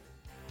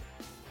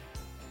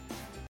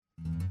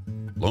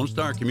 Lone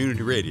Star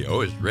Community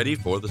Radio is ready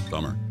for the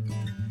summer.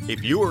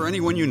 If you or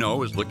anyone you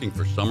know is looking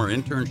for summer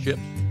internships,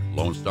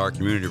 Lone Star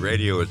Community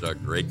Radio is a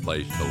great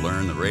place to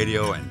learn the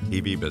radio and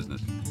TV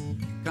business.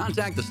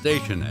 Contact the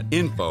station at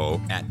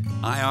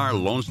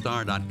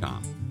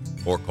info@irlonestar.com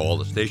or call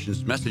the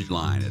station's message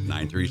line at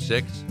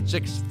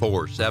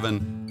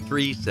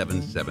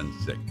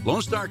 936-647-3776.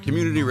 Lone Star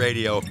Community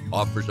Radio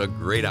offers a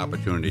great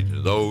opportunity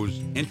to those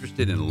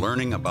interested in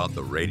learning about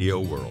the radio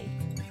world.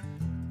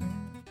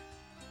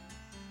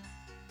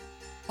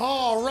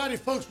 All righty,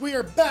 folks, we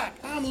are back.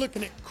 I'm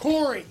looking at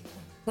Corey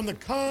from the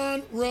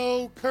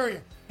Conroe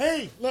Courier.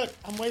 Hey, look,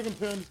 I'm waving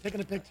to him. He's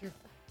taking a picture.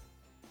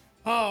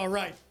 All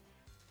right.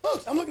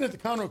 Folks, I'm looking at the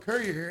Conroe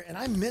Courier here, and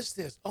I missed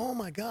this. Oh,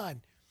 my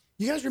God.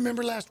 You guys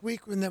remember last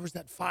week when there was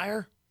that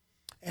fire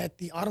at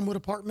the Autumnwood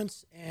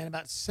Apartments, and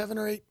about 7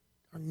 or 8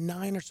 or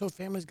 9 or so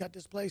families got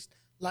displaced?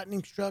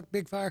 Lightning struck,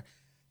 big fire.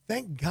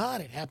 Thank God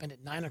it happened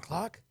at 9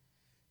 o'clock,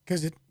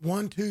 because at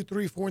 1, 2,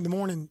 3, 4 in the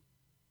morning,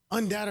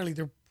 undoubtedly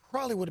there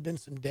probably would have been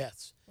some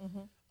deaths.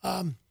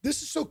 Mm-hmm.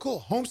 This is so cool.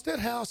 Homestead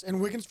House and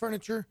Wiggins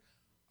Furniture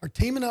are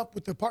teaming up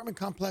with the apartment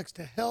complex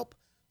to help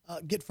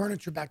get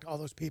furniture back to all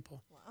those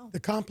people. Wow. The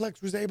complex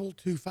was able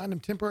to find them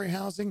temporary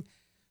housing.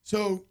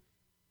 So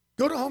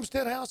go to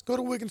Homestead House, go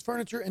to Wiggins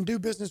Furniture, and do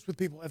business with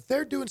people. If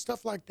they're doing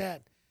stuff like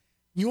that,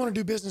 you want to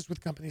do business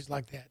with companies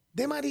like that.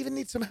 They might even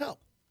need some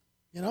help,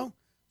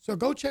 So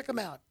go check them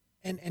out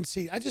and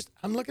see.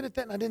 I'm looking at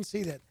that, and I didn't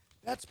see that.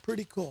 That's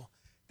pretty cool.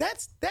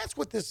 That's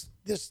what this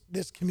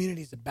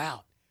community is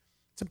about.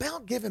 It's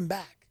about giving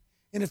back.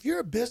 And if you're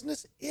a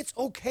business, it's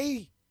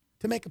okay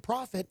to make a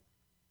profit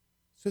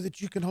so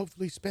that you can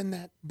hopefully spend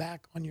that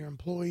back on your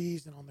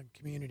employees and on the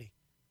community.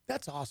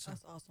 That's awesome.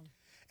 That's awesome.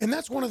 And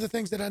that's one of the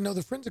things that I know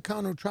the Friends of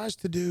Conroe tries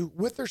to do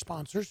with their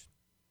sponsors,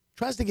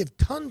 tries to give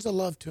tons of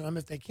love to them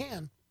if they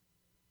can.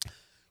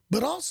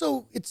 But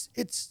also it's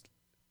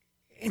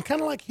and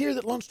kind of like here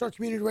that Lone Star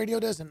Community Radio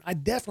does, and I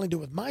definitely do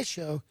with my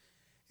show,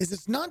 is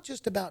it's not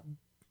just about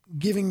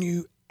giving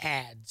you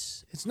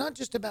ads. It's not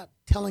just about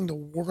telling the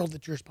world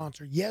that you're a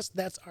sponsor. Yes,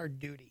 that's our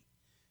duty,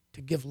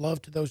 to give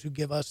love to those who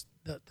give us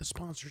the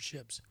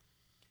sponsorships.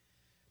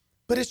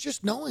 But it's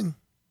just knowing,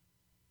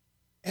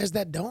 as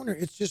that donor,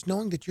 it's just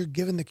knowing that you're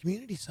giving the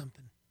community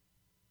something,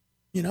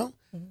 Mm-hmm.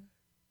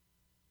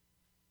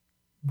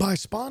 By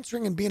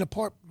sponsoring and being a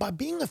part, by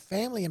being a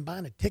family and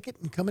buying a ticket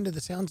and coming to the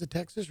Sounds of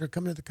Texas or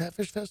coming to the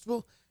Catfish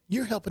Festival,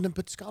 you're helping them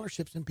put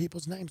scholarships in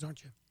people's names,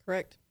 aren't you?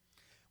 Correct.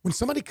 When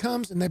somebody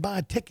comes and they buy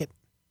a ticket,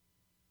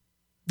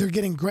 they're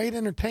getting great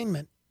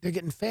entertainment, they're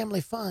getting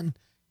family fun,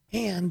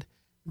 and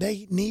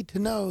they need to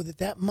know that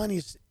that money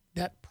is,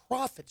 that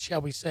profit,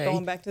 shall we say,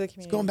 going back to the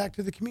community. It's going back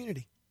to the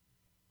community.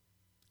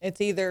 It's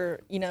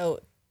either,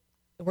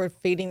 we're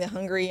feeding the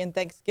hungry in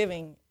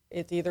Thanksgiving.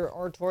 It's either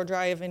our tour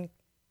drive in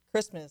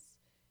Christmas.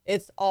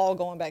 It's all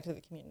going back to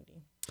the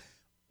community.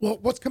 Well,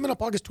 what's coming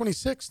up August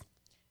 26th?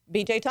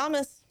 BJ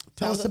Thomas.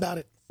 Tell us about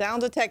it.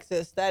 Sounds of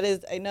Texas. That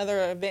is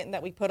another event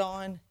that we put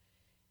on.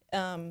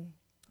 Sounds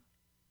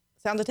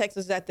of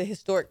Texas is at the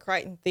historic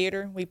Crichton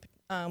Theater. We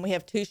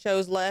have 2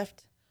 shows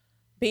left.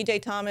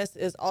 BJ Thomas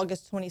is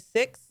August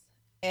 26th.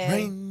 And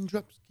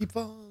raindrops keep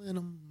falling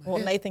on my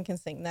head. Nathan can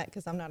sing that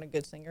because I'm not a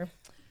good singer.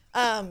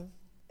 And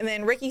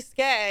then Ricky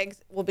Skaggs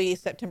will be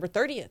September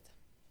 30th.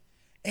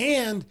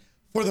 And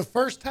for the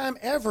first time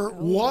ever,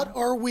 what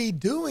are we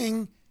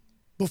doing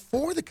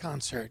before the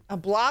concert? A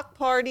block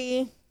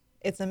party.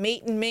 It's a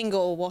meet and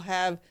mingle. We'll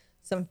have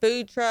some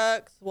food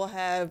trucks. We'll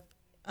have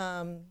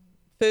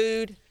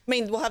food.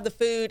 We'll have the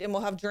food and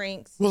we'll have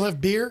drinks. We'll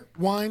have beer,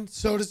 wine,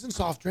 sodas, and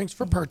soft drinks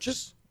for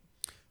purchase.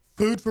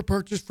 Food for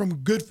purchase from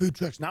good food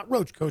trucks, not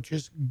roach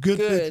coaches, good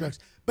food trucks.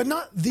 But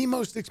not the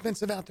most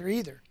expensive out there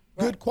either.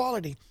 Right. Good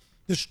quality.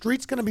 The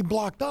street's going to be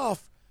blocked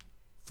off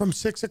from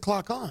 6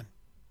 o'clock on.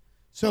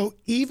 So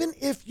even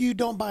if you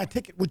don't buy a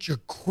ticket, which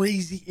you're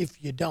crazy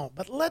if you don't,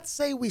 but let's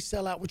say we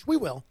sell out, which we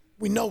will.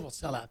 We know we'll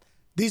sell out.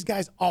 These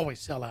guys always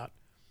sell out.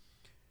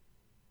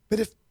 But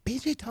if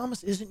BJ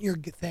Thomas isn't your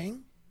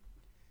thing,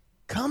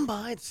 come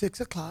by at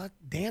 6 o'clock,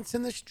 dance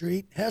in the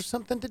street, have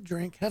something to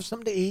drink, have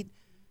something to eat,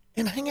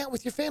 and hang out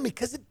with your family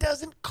because it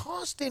doesn't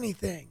cost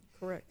anything.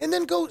 Correct. And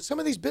then go, some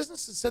of these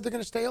businesses said they're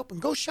going to stay open.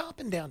 Go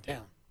shopping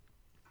downtown.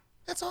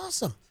 That's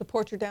awesome.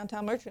 Support your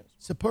downtown merchants.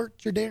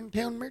 Support your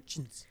downtown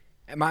merchants.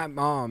 And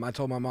I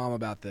told my mom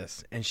about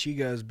this, and she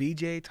goes,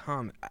 BJ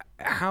Tom,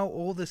 how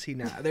old is he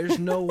now? There's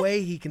no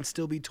way he can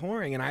still be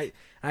touring. And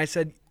I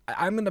said,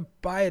 I'm going to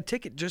buy a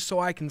ticket just so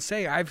I can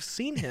say I've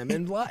seen him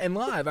in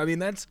live. I mean,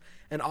 that's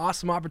an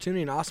awesome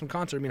opportunity, an awesome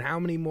concert. I mean, how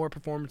many more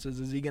performances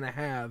is he going to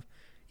have,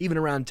 even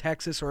around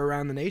Texas or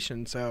around the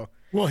nation? So,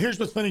 well, here's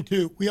what's funny,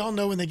 too. We all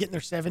know when they get in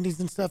their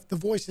 70s and stuff, the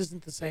voice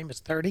isn't the same as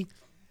 30.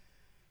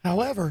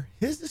 However,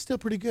 his is still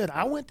pretty good.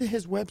 I went to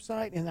his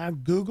website and I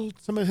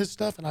Googled some of his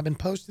stuff, and I've been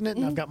posting it,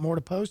 and I've got more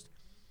to post.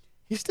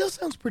 He still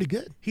sounds pretty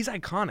good. he's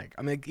iconic.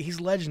 I mean,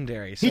 he's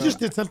legendary. So, He just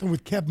did something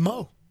with Keb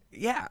Mo.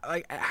 yeah,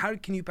 like, how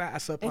can you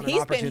pass up And on an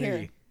he's been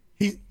opportunity?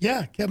 here.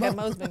 Keb Mo.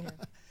 Mo's been here.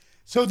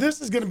 So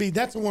this is going to be,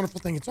 that's a wonderful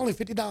thing. It's only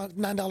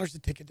 $59 a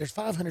ticket. There's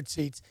 500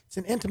 seats. It's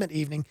an intimate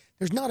evening.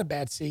 There's not a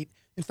bad seat.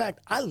 In fact,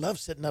 I love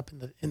sitting up in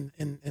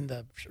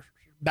the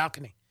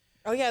balcony.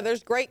 Oh yeah,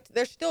 there's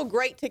still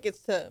great tickets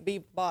to be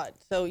bought.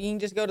 So you can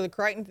just go to the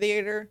Crichton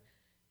Theater,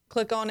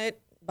 click on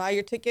it, buy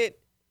your ticket,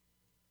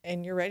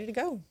 and you're ready to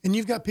go. And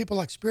you've got people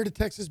like Spirit of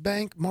Texas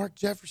Bank, Mark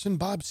Jefferson,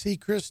 Bob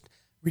Seacrest,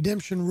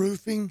 Redemption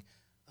Roofing,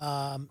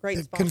 Great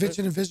the sponsors.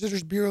 Convention and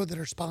Visitors Bureau that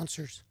are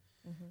sponsors.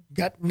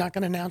 Not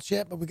going to announce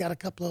yet, but we got a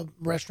couple of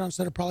restaurants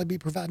that'll probably be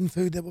providing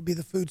food that will be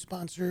the food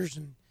sponsors,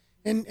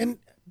 and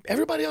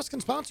everybody else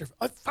can sponsor.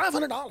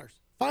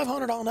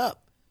 $500 on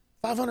up,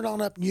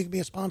 and you can be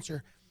a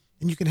sponsor,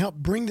 and you can help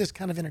bring this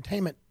kind of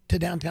entertainment to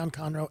downtown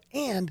Conroe.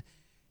 And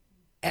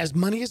as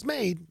money is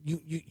made,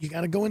 you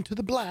got to go into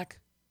the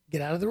black,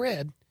 get out of the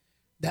red.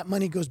 That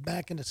money goes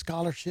back into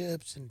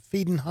scholarships and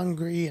feeding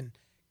hungry and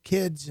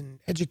kids and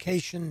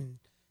education and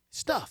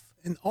stuff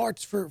and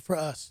arts for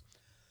us.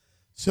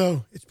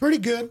 So it's pretty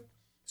good.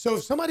 So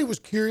if somebody was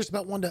curious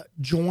about wanting to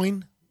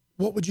join,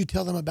 what would you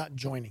tell them about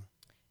joining?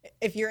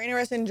 If you're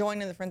interested in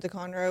joining the Friends of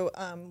Conroe,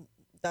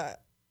 the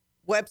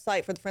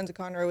website for the Friends of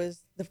Conroe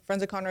is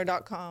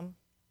thefriendsofconroe.com.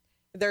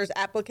 There's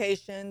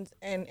applications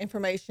and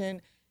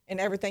information and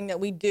everything that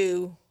we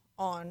do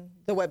on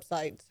the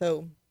website.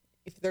 So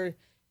if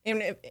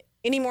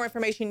any more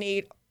information you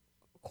need,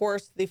 of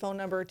course, the phone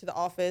number to the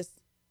office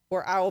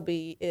where I will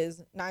be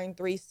is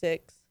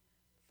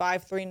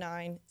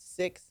 936-539-6009.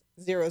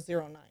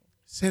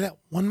 Say that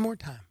one more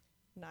time.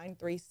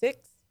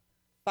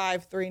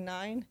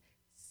 936-539-6009,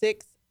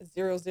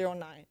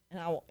 and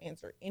I will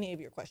answer any of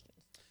your questions.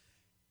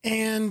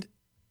 And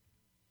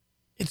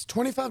it's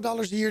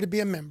 $25 a year to be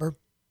a member.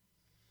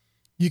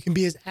 You can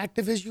be as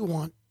active as you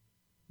want,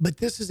 but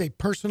this is a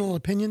personal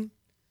opinion.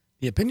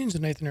 The opinions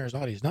of Nathan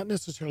Arizati is not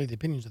necessarily the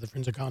opinions of the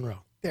Friends of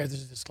Conroe. There's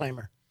a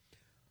disclaimer.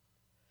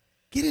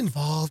 Get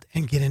involved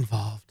and get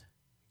involved.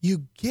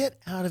 You get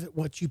out of it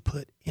what you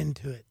put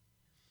into it.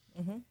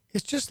 Mm-hmm.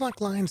 It's just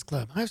like Lions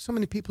Club. I have so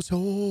many people say,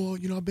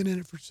 I've been in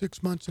it for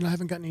 6 months and I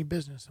haven't gotten any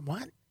business. And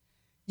what?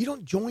 You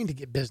don't join to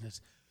get business.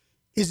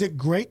 Is it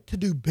great to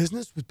do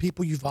business with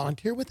people you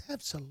volunteer with?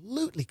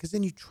 Absolutely, because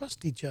then you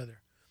trust each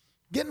other.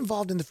 Get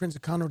involved in the Friends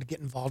of Conroe to get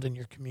involved in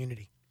your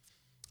community.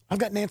 I've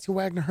got Nancy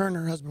Wagner. Her and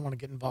her husband want to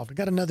get involved. I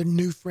got another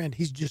new friend.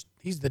 He's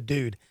the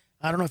dude.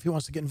 I don't know if he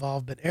wants to get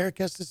involved, but Eric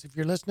Estes, if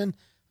you're listening,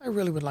 I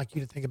really would like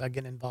you to think about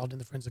getting involved in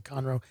the Friends of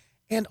Conroe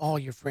and all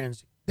your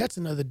friends. That's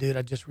another dude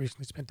I just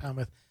recently spent time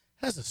with.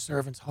 Has a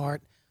servant's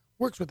heart,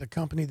 works with a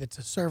company that's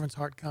a servant's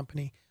heart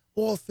company,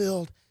 oil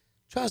field,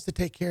 tries to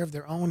take care of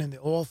their own in the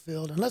oil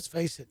field. And let's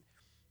face it,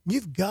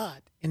 you've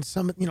got in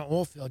some,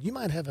 oil field, you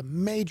might have a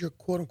major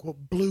quote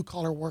unquote blue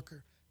collar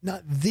worker,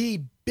 not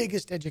the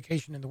biggest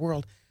education in the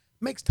world,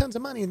 makes tons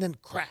of money and then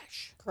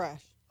crash.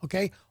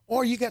 Okay.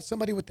 Or you got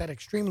somebody with that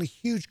extremely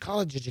huge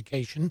college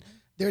education.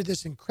 They're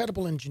this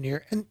incredible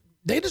engineer and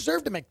they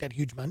deserve to make that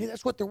huge money.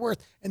 That's what they're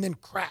worth. And then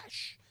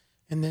crash.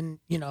 And then,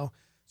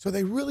 so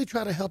they really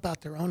try to help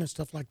out their own and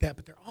stuff like that,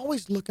 but they're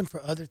always looking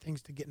for other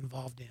things to get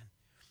involved in.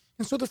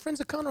 And so the Friends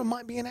of Conroe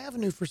might be an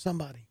avenue for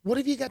somebody. What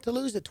have you got to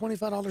lose at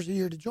 $25 a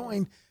year to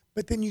join?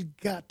 But then you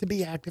got to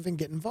be active and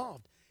get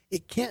involved.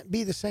 It can't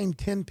be the same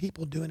 10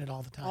 people doing it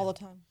all the time. All the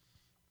time.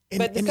 And,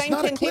 but the and it's same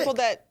not a 10 clique. people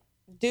that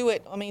do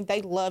it,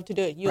 they love to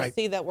do it. You'll Right.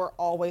 see that we're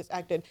always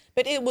active.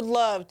 But it would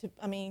love to,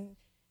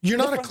 You're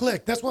not a Fr-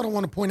 clique. That's what I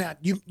want to point out.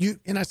 You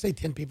and I say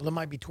 10 people. It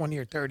might be 20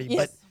 or 30.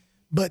 Yes.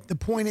 But the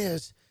point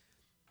is,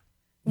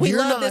 we you're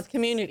love not, this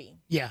community.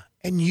 Yeah,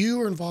 and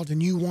you are involved,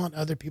 and you want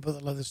other people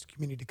that love this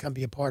community to come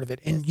be a part of it.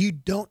 And you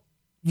don't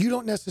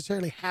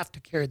necessarily have to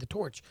carry the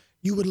torch.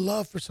 You would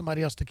love for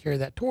somebody else to carry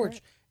that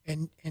torch,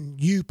 and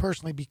you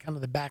personally be kind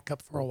of the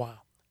backup for a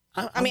while.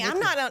 I'm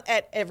not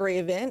at every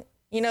event.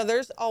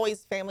 There's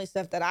always family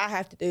stuff that I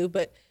have to do,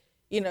 but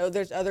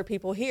there's other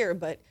people here.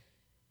 But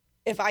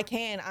if I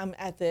can, I'm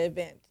at the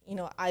event.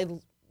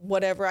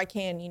 Whatever I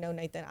can.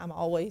 Nathan, I'm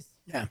always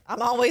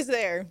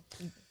there.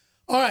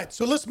 All right,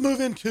 so let's move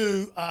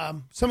into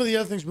some of the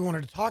other things we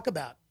wanted to talk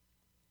about.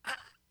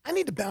 I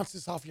need to bounce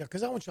this off y'all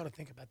because I want y'all to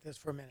think about this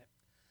for a minute.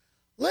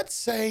 Let's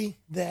say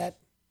that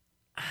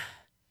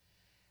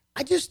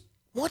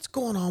what's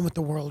going on with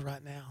the world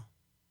right now?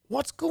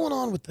 What's going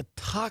on with the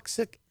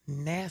toxic,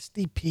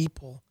 nasty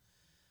people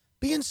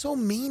being so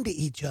mean to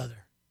each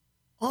other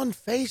on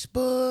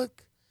Facebook,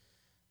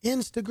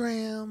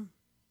 Instagram,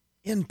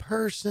 in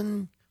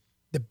person,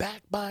 the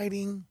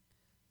backbiting,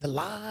 the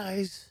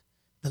lies,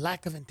 the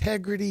lack of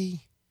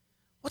integrity?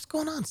 What's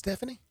going on,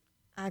 Stephanie?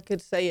 I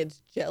could say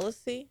it's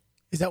jealousy.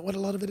 Is that what a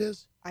lot of it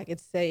is? I could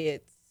say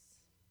it's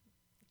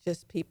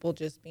just people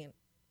just being.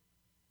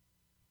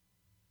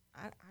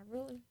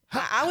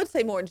 I would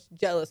say more it's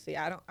jealousy.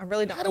 I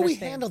really don't. How do we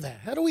understand. handle that?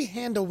 How do we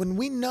handle when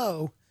we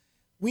know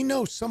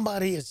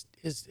somebody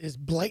is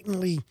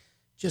blatantly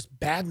just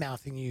bad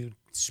mouthing you,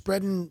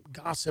 spreading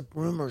gossip,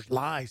 rumors,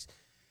 lies?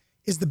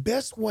 Is the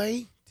best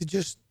way to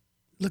just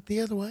look the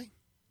other way?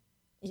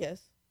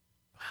 Yes.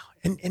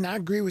 Wow. And I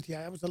agree with you.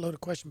 That was a loaded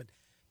question,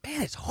 but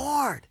man, it's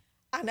hard.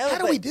 I know. How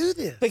do we do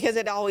this? Because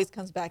it always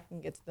comes back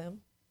and gets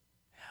them.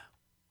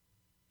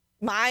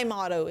 My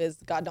motto is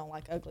God don't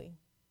like ugly.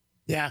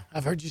 Yeah,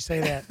 I've heard you say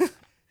that.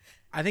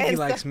 I think he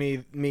likes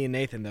me and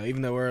Nathan though,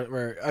 even though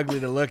we're ugly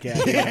to look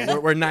at. You know,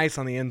 we're nice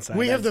on the inside.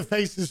 We have the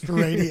faces for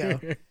radio.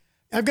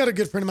 I've got a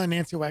good friend of mine,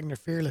 Nancy Wagner,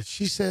 fearless.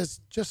 She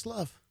says, "Just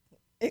love,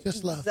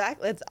 just love."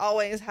 Exactly. It's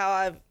always how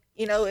I've.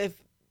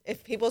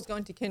 If people's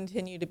going to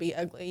continue to be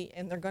ugly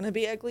and they're going to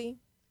be ugly,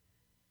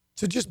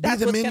 so just be that's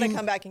the what's minion. going to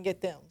come back and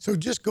get them. So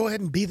just go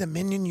ahead and be the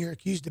minion you're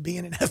accused of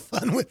being and have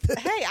fun with it.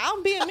 Hey,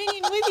 I'll be a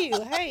minion with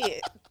you.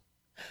 Hey,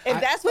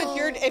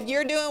 if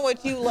you're doing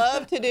what you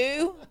love to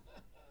do,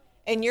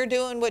 and you're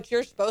doing what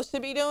you're supposed to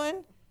be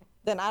doing,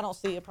 then I don't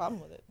see a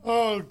problem with it.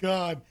 Oh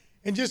God!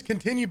 And just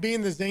continue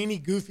being the zany,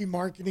 goofy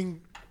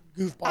marketing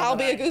goofball. I'll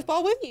be a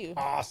goofball with you.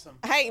 Awesome.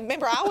 Hey,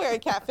 remember I wear a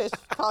catfish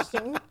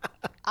costume.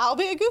 I'll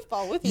be a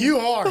goofball with you. You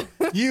are.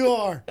 You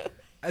are.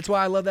 That's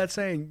why I love that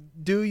saying.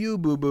 Do you,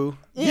 boo boo?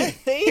 Yeah,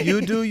 see?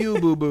 You do you,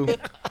 boo boo.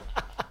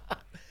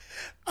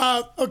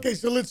 Okay,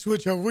 so let's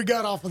switch over. We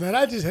got off of that.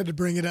 I just had to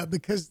bring it up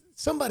because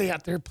somebody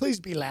out there, please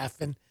be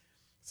laughing.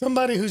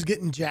 Somebody who's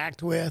getting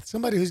jacked with,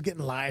 somebody who's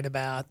getting lied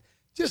about,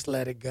 just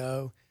let it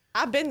go.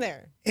 I've been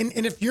there.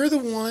 And if you're the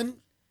one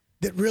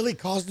that really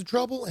caused the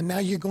trouble and now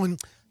you're going,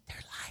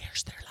 they're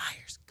liars.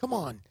 Come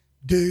on,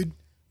 dude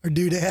or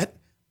dudette,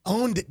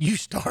 own that you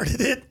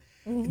started it.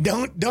 Mm-hmm.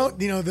 Don't,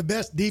 the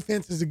best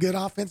defense is a good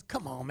offense.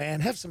 Come on,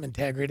 man, have some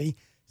integrity.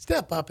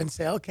 Step up and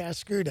say, okay, I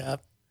screwed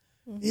up.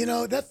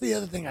 Mm-hmm. That's the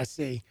other thing I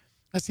see.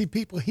 I see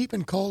people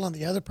heaping coal on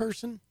the other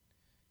person,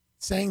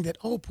 saying that,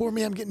 oh, poor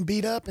me, I'm getting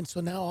beat up. And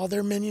so now all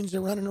their minions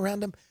are running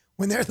around them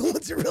when they're the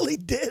ones that really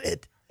did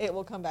it. It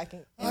will come back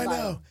and I bite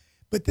know. them.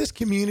 But this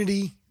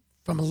community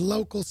from a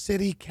local,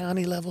 city,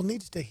 county level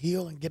needs to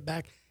heal and get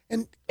back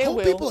and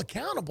hold people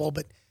accountable.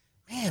 But,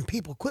 man,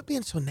 people, quit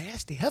being so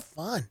nasty. Have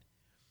fun.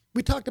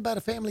 We talked about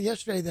a family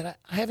yesterday that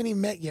I haven't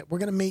even met yet. We're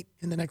going to meet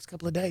in the next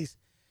couple of days.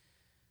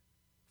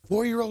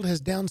 4-year-old has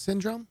Down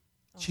syndrome.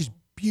 She's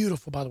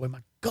beautiful, by the way.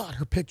 My God,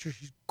 her picture,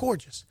 she's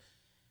gorgeous.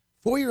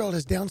 4-year-old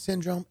has Down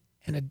syndrome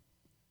and a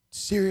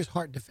serious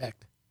heart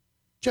defect.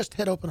 Just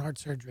had open heart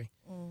surgery.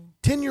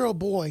 10-year-old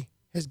boy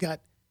has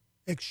got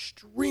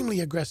extremely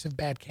aggressive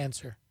bad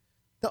cancer.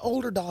 The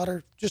older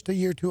daughter, just a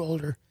year or two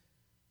older,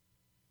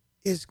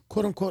 is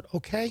quote unquote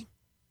okay,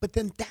 but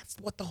then that's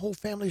what the whole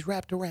family's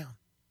wrapped around.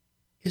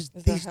 Is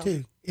these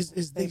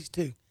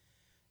two.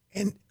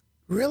 And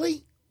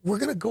really, we're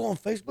gonna go on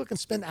Facebook and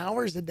spend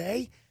hours a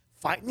day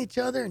fighting each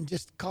other and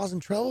just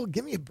causing trouble?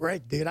 Give me a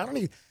break, dude. I don't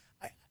even.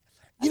 I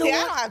don't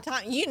have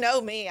time. You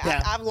know me.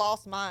 Yeah. I've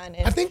lost mine.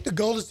 And I think the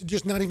goal is to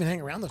just not even hang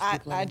around those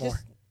people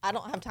anymore. I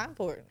don't have time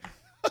for it.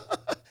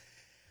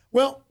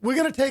 Well, we're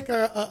gonna take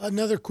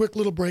another quick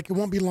little break. It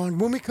won't be long.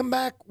 When we come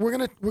back, we're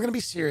gonna be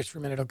serious for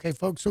a minute, okay,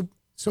 folks?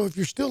 So if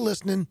you're still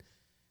listening,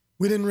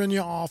 we didn't run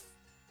you off.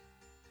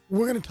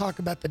 We're gonna talk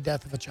about the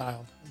death of a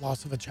child,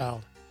 loss of a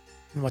child,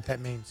 and what that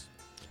means.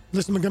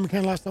 Listen to Montgomery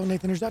County Lifestyle,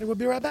 Nathan Erzadi. We'll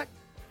be right back.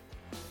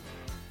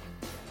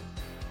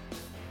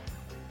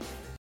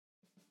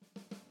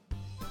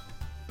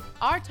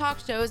 Our talk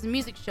shows and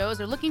music shows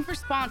are looking for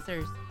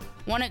sponsors.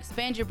 Want to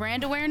expand your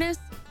brand awareness?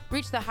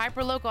 Reach the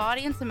hyper-local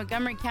audience in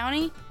Montgomery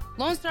County?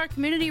 Lone Star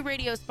Community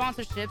Radio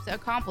sponsorships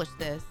accomplish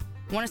this.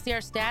 Want to see our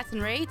stats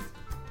and rates?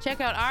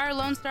 Check out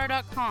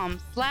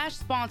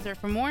ourlonestar.com/sponsor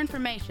for more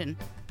information.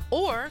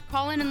 Or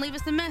call in and leave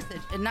us a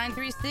message at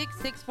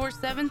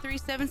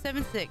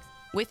 936-647-3776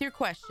 with your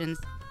questions.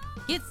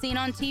 Get seen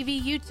on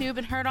TV, YouTube,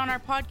 and heard on our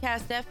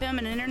podcast, FM,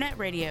 and internet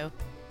radio.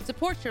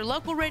 Support your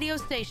local radio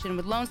station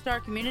with Lone Star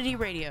Community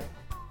Radio.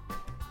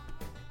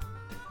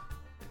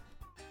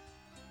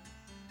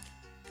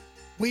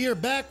 We are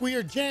back. We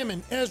are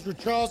jamming. Ezra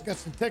Charles got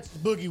some Texas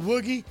Boogie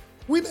Woogie.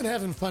 We've been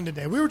having fun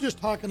today. We were just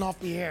talking off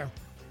the air,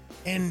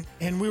 and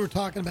we were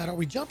talking about, are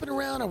we jumping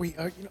around?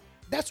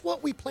 That's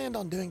what we planned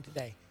on doing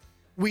today.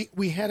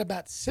 We had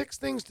about 6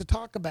 things to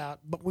talk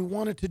about, but we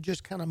wanted to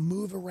just kind of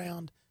move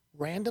around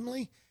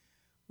randomly.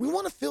 We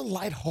want to feel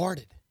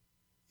lighthearted.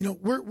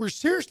 We're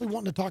seriously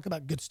wanting to talk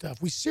about good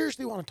stuff. We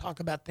seriously want to talk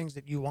about things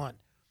that you want,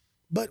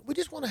 but we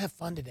just want to have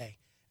fun today.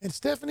 And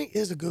Stephanie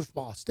is a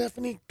goofball.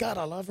 Stephanie, God,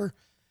 I love her.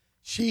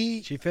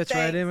 She fits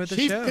right in with the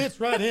she show. fits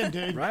right in,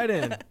 dude. Right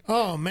in.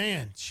 Oh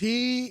man,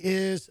 she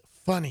is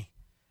funny,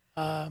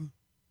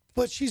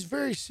 but she's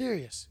very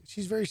serious.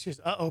 She's very serious.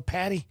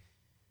 Patty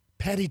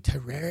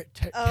Terrero.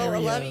 Oh, I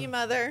love you,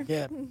 Mother.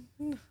 Yeah.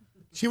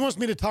 She wants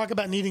me to talk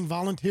about needing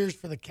volunteers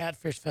for the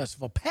Catfish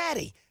Festival.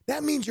 Patty,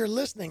 that means you're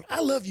listening. I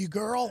love you,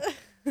 girl.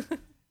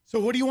 So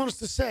what do you want us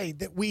to say?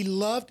 That we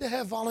love to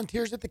have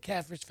volunteers at the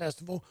Catfish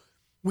Festival.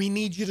 We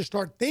need you to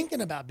start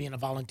thinking about being a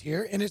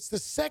volunteer. And it's the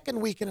second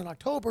weekend in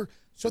October,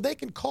 so they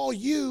can call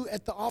you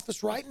at the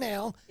office right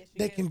now. Yes,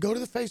 they can go to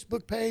the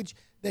Facebook page.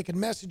 They can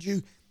message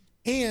you.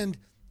 And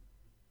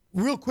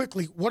real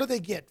quickly, what do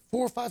they get?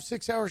 4, 5,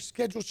 6 hour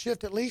scheduled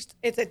shift at least?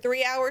 It's a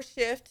 3-hour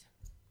shift.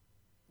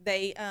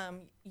 They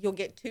you'll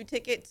get 2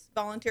 tickets,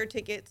 volunteer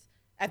tickets.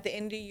 At the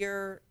end of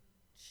your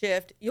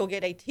shift, you'll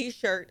get a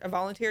T-shirt, a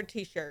volunteer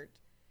T-shirt,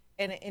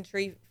 and an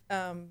entry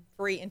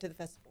free into the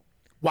festival.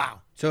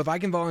 Wow. So if I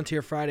can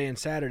volunteer Friday and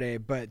Saturday,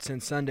 but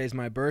since Sunday's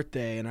my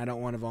birthday and I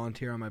don't want to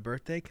volunteer on my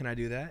birthday, can I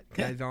do that?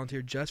 Can I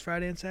volunteer just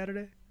Friday and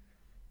Saturday?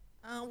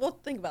 We'll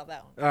think about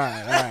that one. All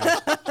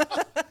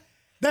right.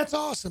 That's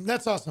awesome.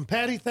 That's awesome.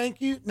 Patty, thank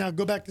you. Now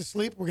go back to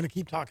sleep. We're going to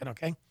keep talking,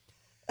 okay?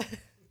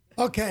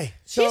 Okay.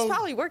 So, She's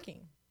probably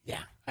working.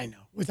 yeah, I know.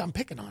 I'm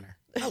picking on her.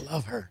 I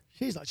love her.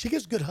 She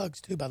gives good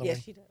hugs, too, by the Yes,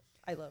 way. she does.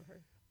 I love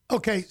her.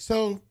 Okay,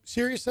 so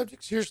serious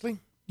subject, seriously.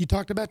 You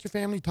talked about your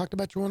family, you talked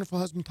about your wonderful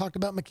husband, talked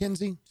about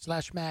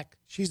Mackenzie/Mac.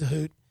 She's a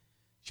hoot.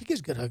 She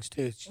gives good hugs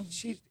too.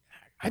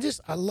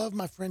 I love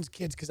my friends'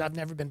 kids because I've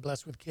never been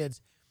blessed with kids.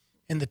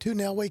 And the 2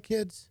 Nelway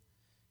kids,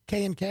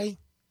 K and K,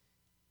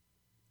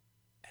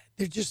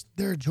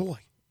 they're a joy,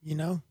 you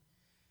know.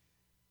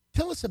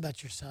 Tell us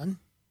about your son.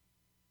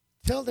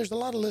 There's a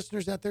lot of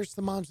listeners out there, it's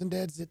the moms and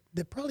dads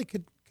that probably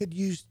could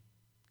use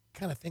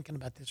kind of thinking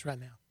about this right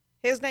now.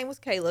 His name was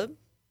Caleb.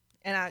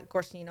 And of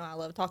course, I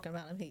love talking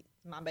about him. He's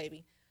my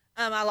baby.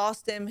 I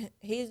lost him.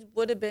 He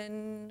would have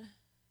been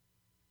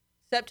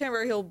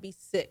September. He'll be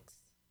 6.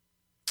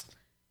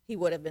 He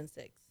would have been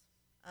 6.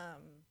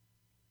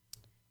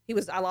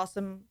 I lost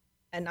him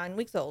at 9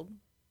 weeks old,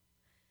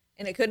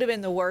 and it could have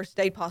been the worst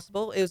day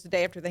possible. It was the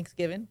day after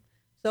Thanksgiving,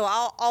 so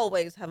I'll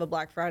always have a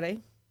Black Friday,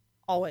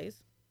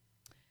 always.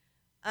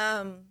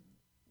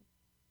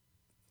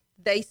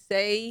 They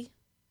say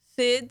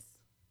SIDS,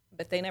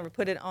 but they never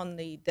put it on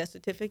the death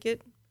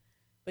certificate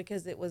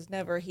because it was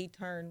never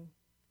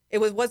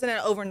wasn't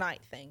an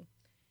overnight thing.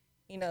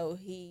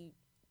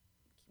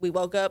 We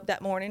woke up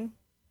that morning.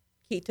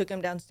 Keith took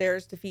him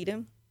downstairs to feed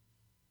him.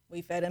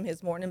 We fed him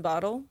his morning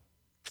bottle,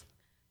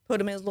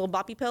 put him in his little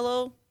boppy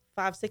pillow,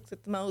 5-6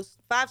 at the most,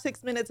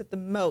 5-6 minutes at the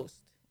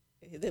most.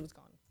 It was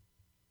gone.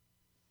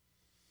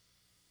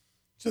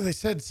 So they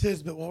said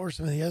SIDS, but what were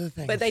some of the other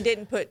things? But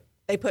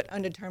they put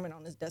undetermined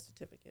on his death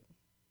certificate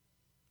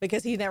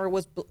because he never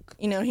was,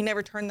 he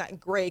never turned that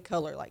gray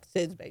color like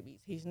SIDS babies.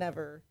 He's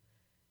never,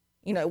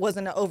 it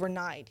wasn't an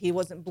overnight. He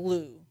wasn't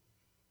blue.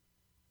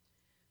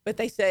 But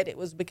they said it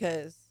was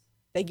because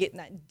they get in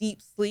that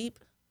deep sleep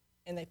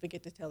and they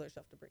forget to tell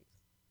themselves to breathe.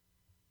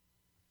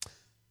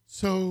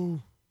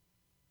 So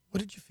what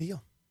did you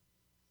feel?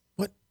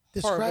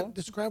 Horrible.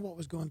 Describe what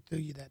was going through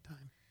you that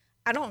time.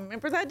 I don't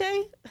remember that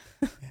day.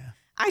 Yeah.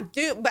 I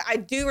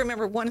do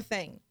remember one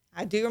thing.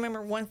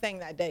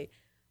 That day.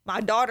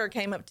 My daughter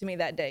came up to me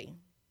that day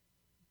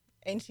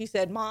and she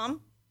said,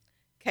 "Mom,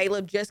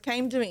 Caleb just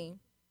came to me."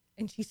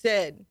 And he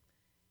said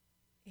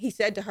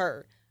to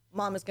her,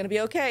 "Mom, it's going to be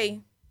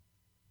okay.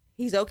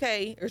 He's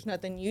okay. There's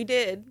nothing you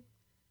did.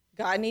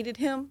 God needed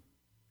him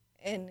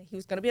and he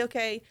was going to be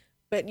okay,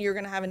 but you're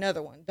going to have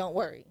another one. Don't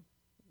worry."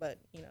 But,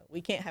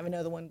 we can't have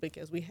another one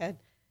because we had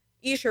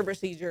Esher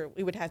procedure.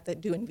 We would have to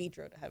do in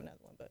vitro to have another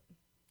one. But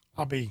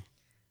I'll be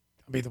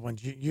the one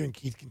you and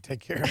Keith can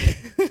take care of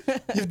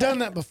it. You've done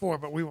that before,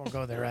 but we won't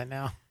go there right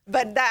now.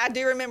 But I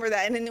do remember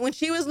that. And then when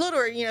she was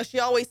littler, she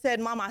always said,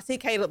 "Mom, I see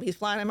Caleb. He's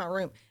flying in my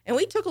room." And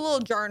we took a little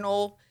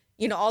journal,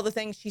 all the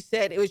things she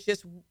said. It was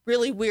just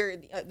really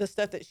weird, the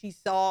stuff that she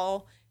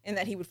saw and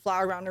that he would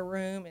fly around the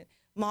room. And,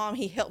 "Mom,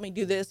 he helped me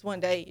do this one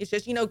day." It's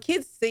just,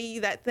 kids see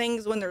that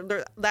things when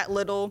they're that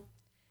little.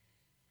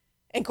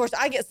 And, of course,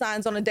 I get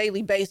signs on a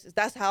daily basis.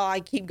 That's how I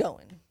keep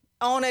going.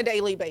 On a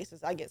daily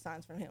basis, I get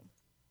signs from him.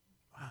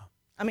 Wow.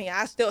 I mean,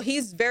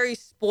 he's very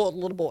spoiled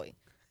little boy.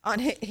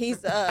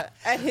 He's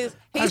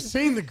I've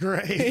seen the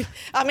gray.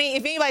 I mean,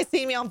 if anybody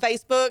see me on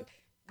Facebook,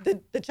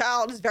 the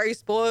child is very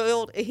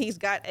spoiled. He's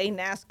got a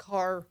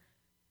NASCAR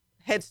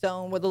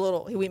headstone with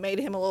we made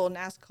him a little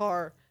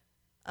NASCAR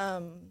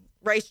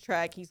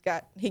racetrack.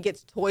 He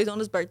gets toys on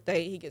his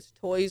birthday. He gets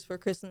toys for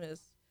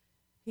Christmas.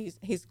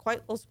 He's quite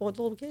a little spoiled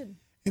little kid.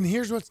 And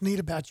here's what's neat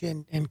about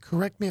you, and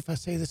correct me if I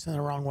say this in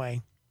the wrong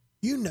way.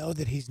 You know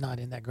that he's not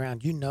in that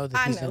ground. You know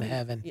that he's in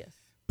heaven. Yes.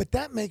 But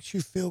that makes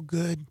you feel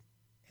good,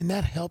 and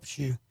that helps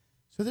you.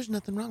 So there's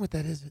nothing wrong with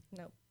that, is it?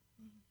 No.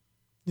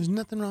 There's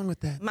nothing wrong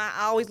with that.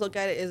 I always look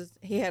at it as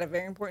he had a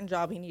very important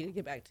job he needed to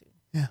get back to.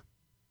 Yeah.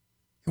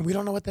 And we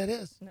don't know what that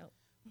is. No.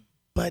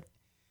 But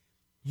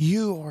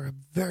you are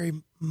very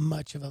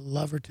much of a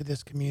lover to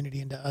this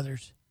community and to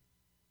others.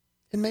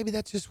 and maybe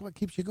that's just what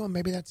keeps you going.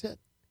 Maybe that's it.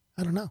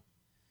 I don't know.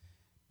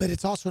 But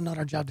it's also not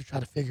our job to try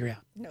to figure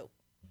out. No.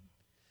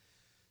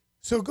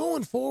 So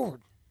going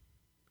forward,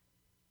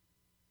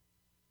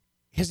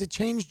 has it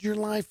changed your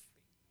life?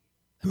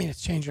 I mean,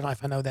 it's changed your life.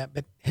 I know that,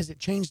 but has it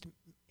changed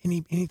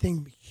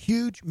anything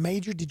huge,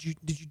 major? Did you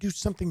do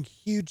something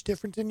huge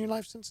different in your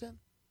life since then?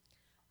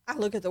 I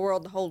look at the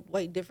world the whole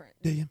way different.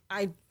 Do you?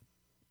 I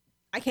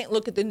can't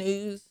look at the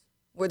news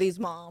where these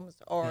moms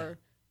are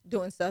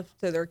doing stuff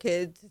to their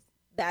kids.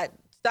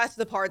 That's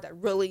the part that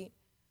really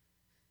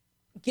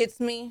gets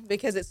me,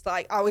 because it's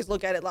like I always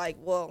look at it like,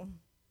 well,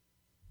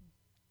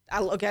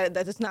 I look at it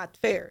that it's not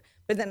fair.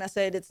 But then I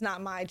said it's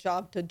not my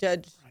job to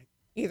judge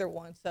either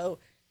one. So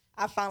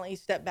I finally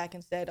stepped back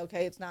and said,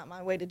 okay, it's not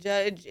my way to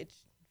judge. It's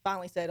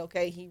finally said,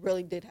 okay, he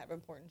really did have an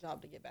important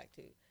job to get back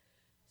to.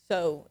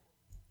 So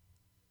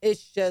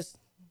it's just,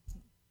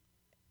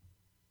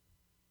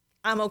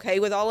 I'm okay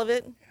with all of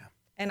it. Yeah.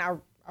 And I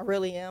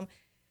really am.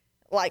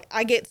 Like,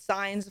 I get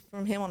signs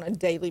from him on a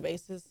daily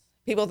basis.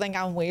 People think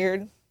I'm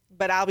weird,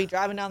 but I'll be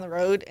driving down the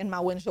road and my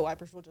windshield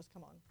wipers will just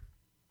come on.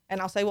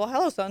 And I'll say, well,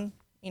 hello, son.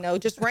 You know,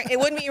 just rain. It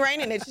wouldn't be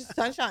raining. It's just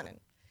sun shining.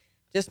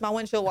 Just my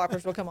windshield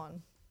wipers will come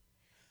on.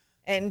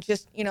 And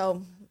just, you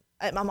know,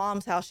 at my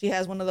mom's house, she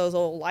has one of those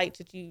old lights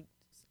that you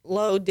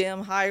low,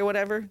 dim, high, or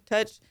whatever,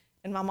 touch.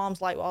 And my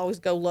mom's light will always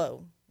go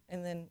low.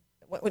 And then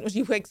when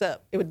she wakes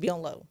up, it would be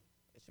on low.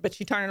 But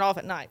she'd turn it off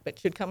at night. But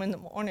she'd come in the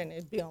morning and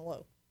it'd be on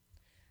low.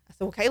 I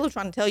said, well, Caleb's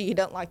trying to tell you he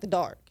doesn't like the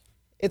dark.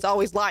 It's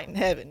always light in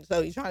heaven.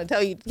 So he's trying to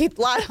tell you to keep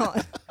the light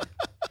on.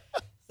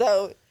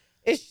 So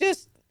it's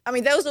just, I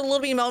mean, those are little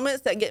bitty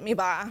moments that get me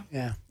by.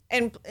 Yeah.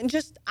 And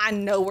just, I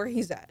know where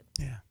he's at.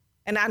 Yeah.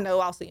 And I know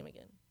I'll see him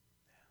again.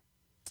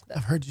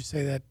 I've heard you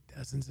say that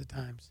dozens of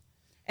times.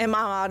 And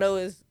my motto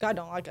is, God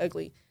don't like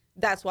ugly.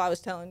 That's why I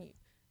was telling you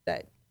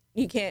that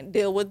you can't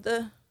deal with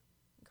the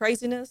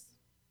craziness.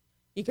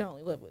 You can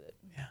only live with it.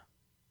 Yeah.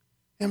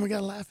 And we got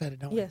to laugh at it,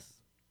 don't we? Yes.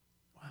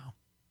 Wow.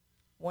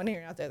 One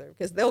ear out the other,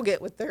 because they'll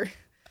get what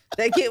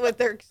they get what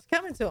they're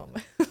coming to them.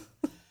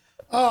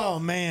 Oh,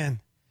 man.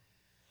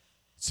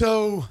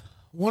 So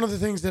one of the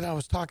things that I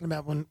was talking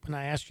about when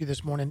I asked you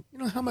this morning, you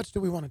know, how much do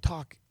we want to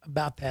talk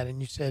about that?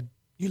 And you said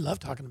you love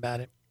talking about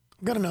it.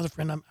 I've got another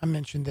friend I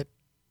mentioned that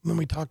when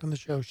we talked on the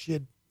show, she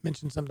had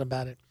mentioned something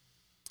about it.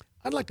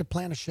 I'd like to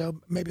plan a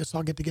show. Maybe us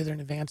all get together in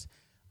advance.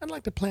 I'd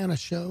like to plan a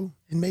show,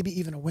 and maybe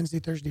even a Wednesday,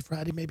 Thursday,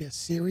 Friday, maybe a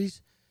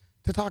series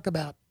to talk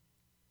about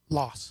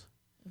loss.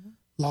 Mm-hmm.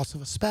 Loss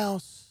of a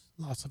spouse,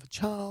 loss of a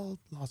child,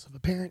 loss of a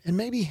parent, and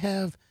maybe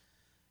have,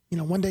 you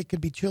know, one day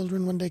could be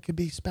children, one day could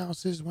be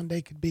spouses, one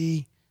day could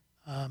be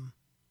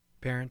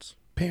parents.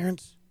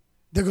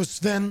 There goes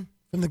Sven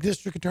from the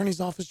district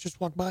attorney's office, just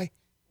walked by.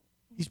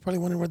 He's probably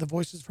wondering where the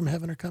voices from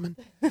heaven are coming.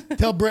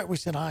 Tell Brett we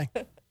said hi.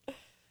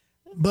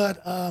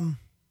 But what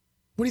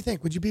do you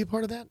think? Would you be a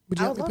part of that? Would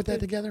you help me put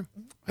that together?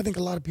 I think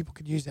a lot of people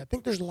could use that. I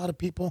think there's a lot of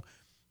people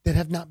that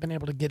have not been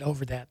able to get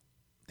over that.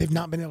 They've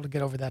not been able to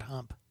get over that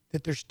hump,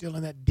 that they're still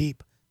in that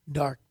deep,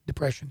 dark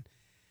depression.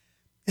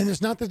 And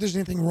it's not that there's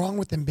anything wrong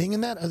with them being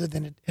in that, other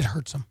than it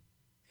hurts them.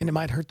 And it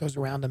might hurt those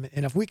around them.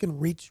 And if we can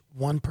reach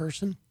one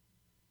person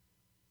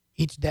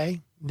each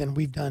day, then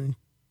we've done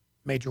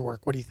major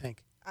work. What do you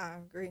think? I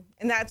agree.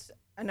 And that's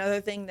another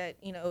thing that,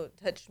 you know,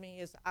 touched me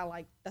is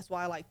that's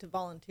why I like to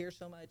volunteer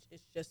so much.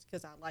 It's just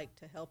because I like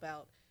to help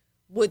out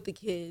with the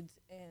kids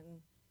and,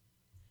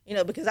 you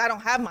know, because I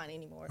don't have mine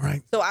anymore.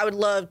 Right. So I would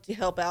love to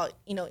help out,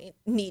 you know,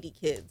 needy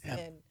kids. Yep.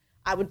 And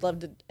I would love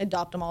to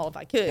adopt them all if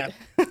I could.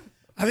 Yep.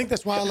 I think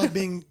that's why I love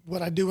being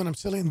what I do when I'm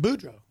silly in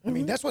Boudreaux. I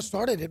mean, that's what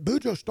started it.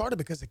 Boudreaux started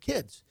because of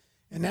kids.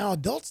 And now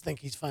adults think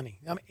he's funny.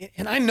 I mean,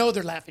 and I know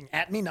they're laughing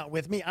at me, not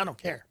with me. I don't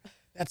care.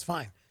 That's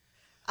fine.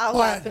 I'll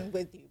laugh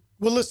with you.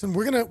 Well, listen,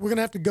 we're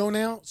gonna have to go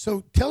now.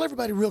 So tell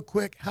everybody real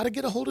quick how to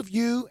get a hold of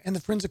you and the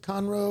Friends of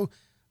Conroe,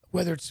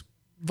 whether it's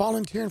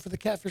volunteering for the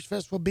Catfish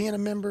Festival, being a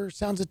member,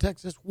 Sounds of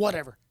Texas,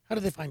 whatever. How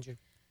do they find you?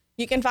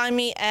 You can find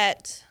me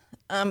at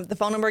the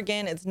phone number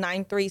again. It's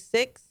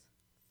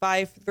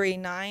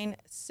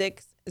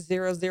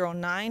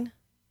 936-539-6009.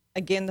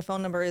 Again, the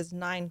phone number is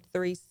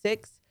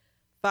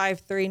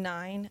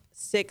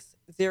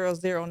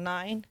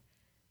 936-539-6009.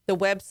 The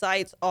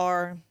websites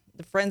are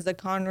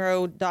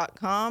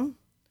thefriendsofconroe.com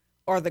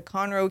or the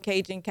Conroe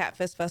Cajun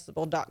Catfish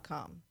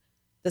Festival.com.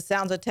 The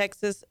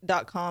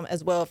soundsoftexas.com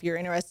as well if you're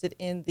interested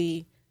in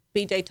the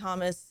BJ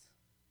Thomas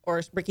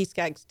or Ricky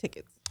Skaggs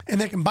tickets. And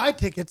they can buy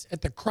tickets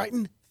at the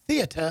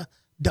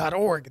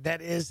CrichtonTheatre.org.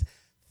 That is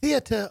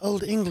theatre,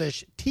 Old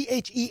English,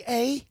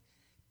 TheaTre.org.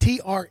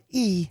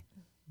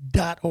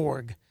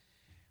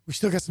 We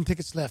still got some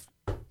tickets left.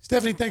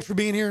 Stephanie, thanks for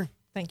being here.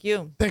 Thank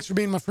you. Thanks for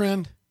being my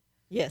friend.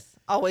 Yes,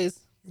 always.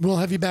 We'll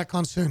have you back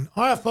on soon.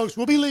 All right, folks,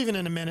 we'll be leaving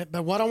in a minute,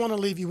 but what I want to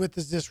leave you with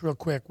is this real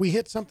quick. We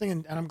hit something,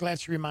 and I'm glad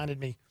she reminded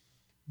me.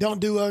 Don't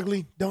do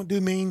ugly. Don't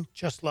do mean.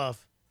 Just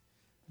love.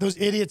 Those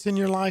idiots in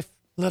your life,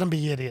 let them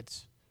be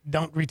idiots.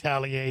 Don't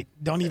retaliate.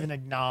 Don't even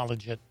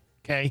acknowledge it,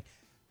 okay?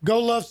 Go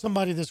love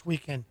somebody this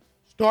weekend.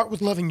 Start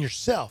with loving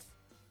yourself.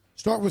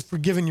 Start with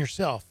forgiving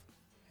yourself.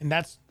 And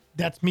that's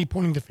that's me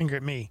pointing the finger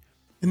at me.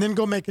 And then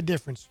go make a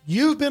difference.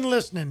 You've been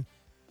listening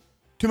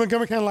to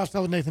Montgomery County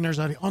Lifestyle with Nathan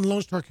Arizona on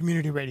Lone Star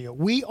Community Radio.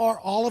 We are,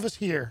 all of us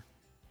here,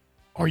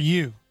 are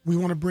you. We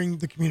want to bring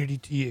the community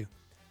to you.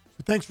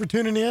 So thanks for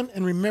tuning in.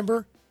 And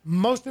remember,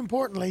 most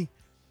importantly,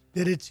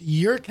 that it's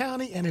your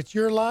county and it's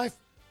your life.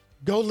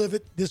 Go live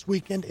it this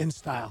weekend in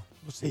style.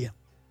 We'll see you.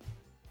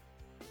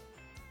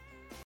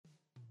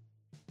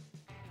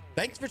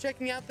 Thanks for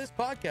checking out this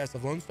podcast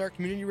of Lone Star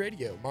Community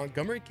Radio,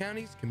 Montgomery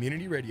County's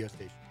community radio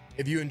station.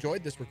 If you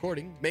enjoyed this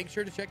recording, make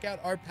sure to check out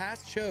our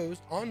past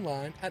shows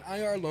online at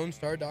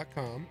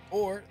irlonestar.com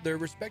or their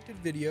respective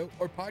video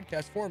or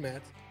podcast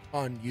formats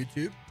on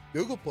YouTube,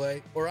 Google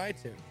Play, or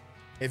iTunes.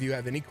 If you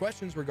have any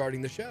questions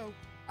regarding the show,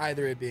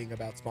 either it being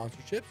about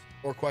sponsorships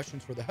or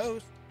questions for the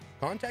host,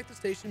 contact the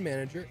station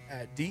manager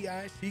at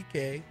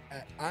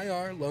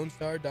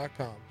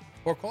dick@irlonestar.com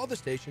or call the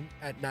station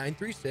at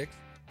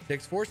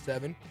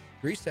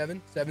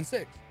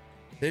 936-647-3776.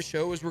 This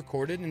show was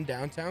recorded in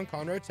downtown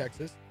Conroe,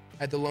 Texas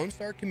at the Lone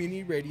Star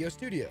Community Radio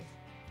Studios,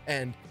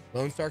 and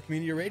Lone Star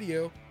Community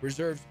Radio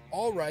reserves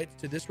all rights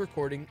to this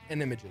recording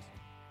and images.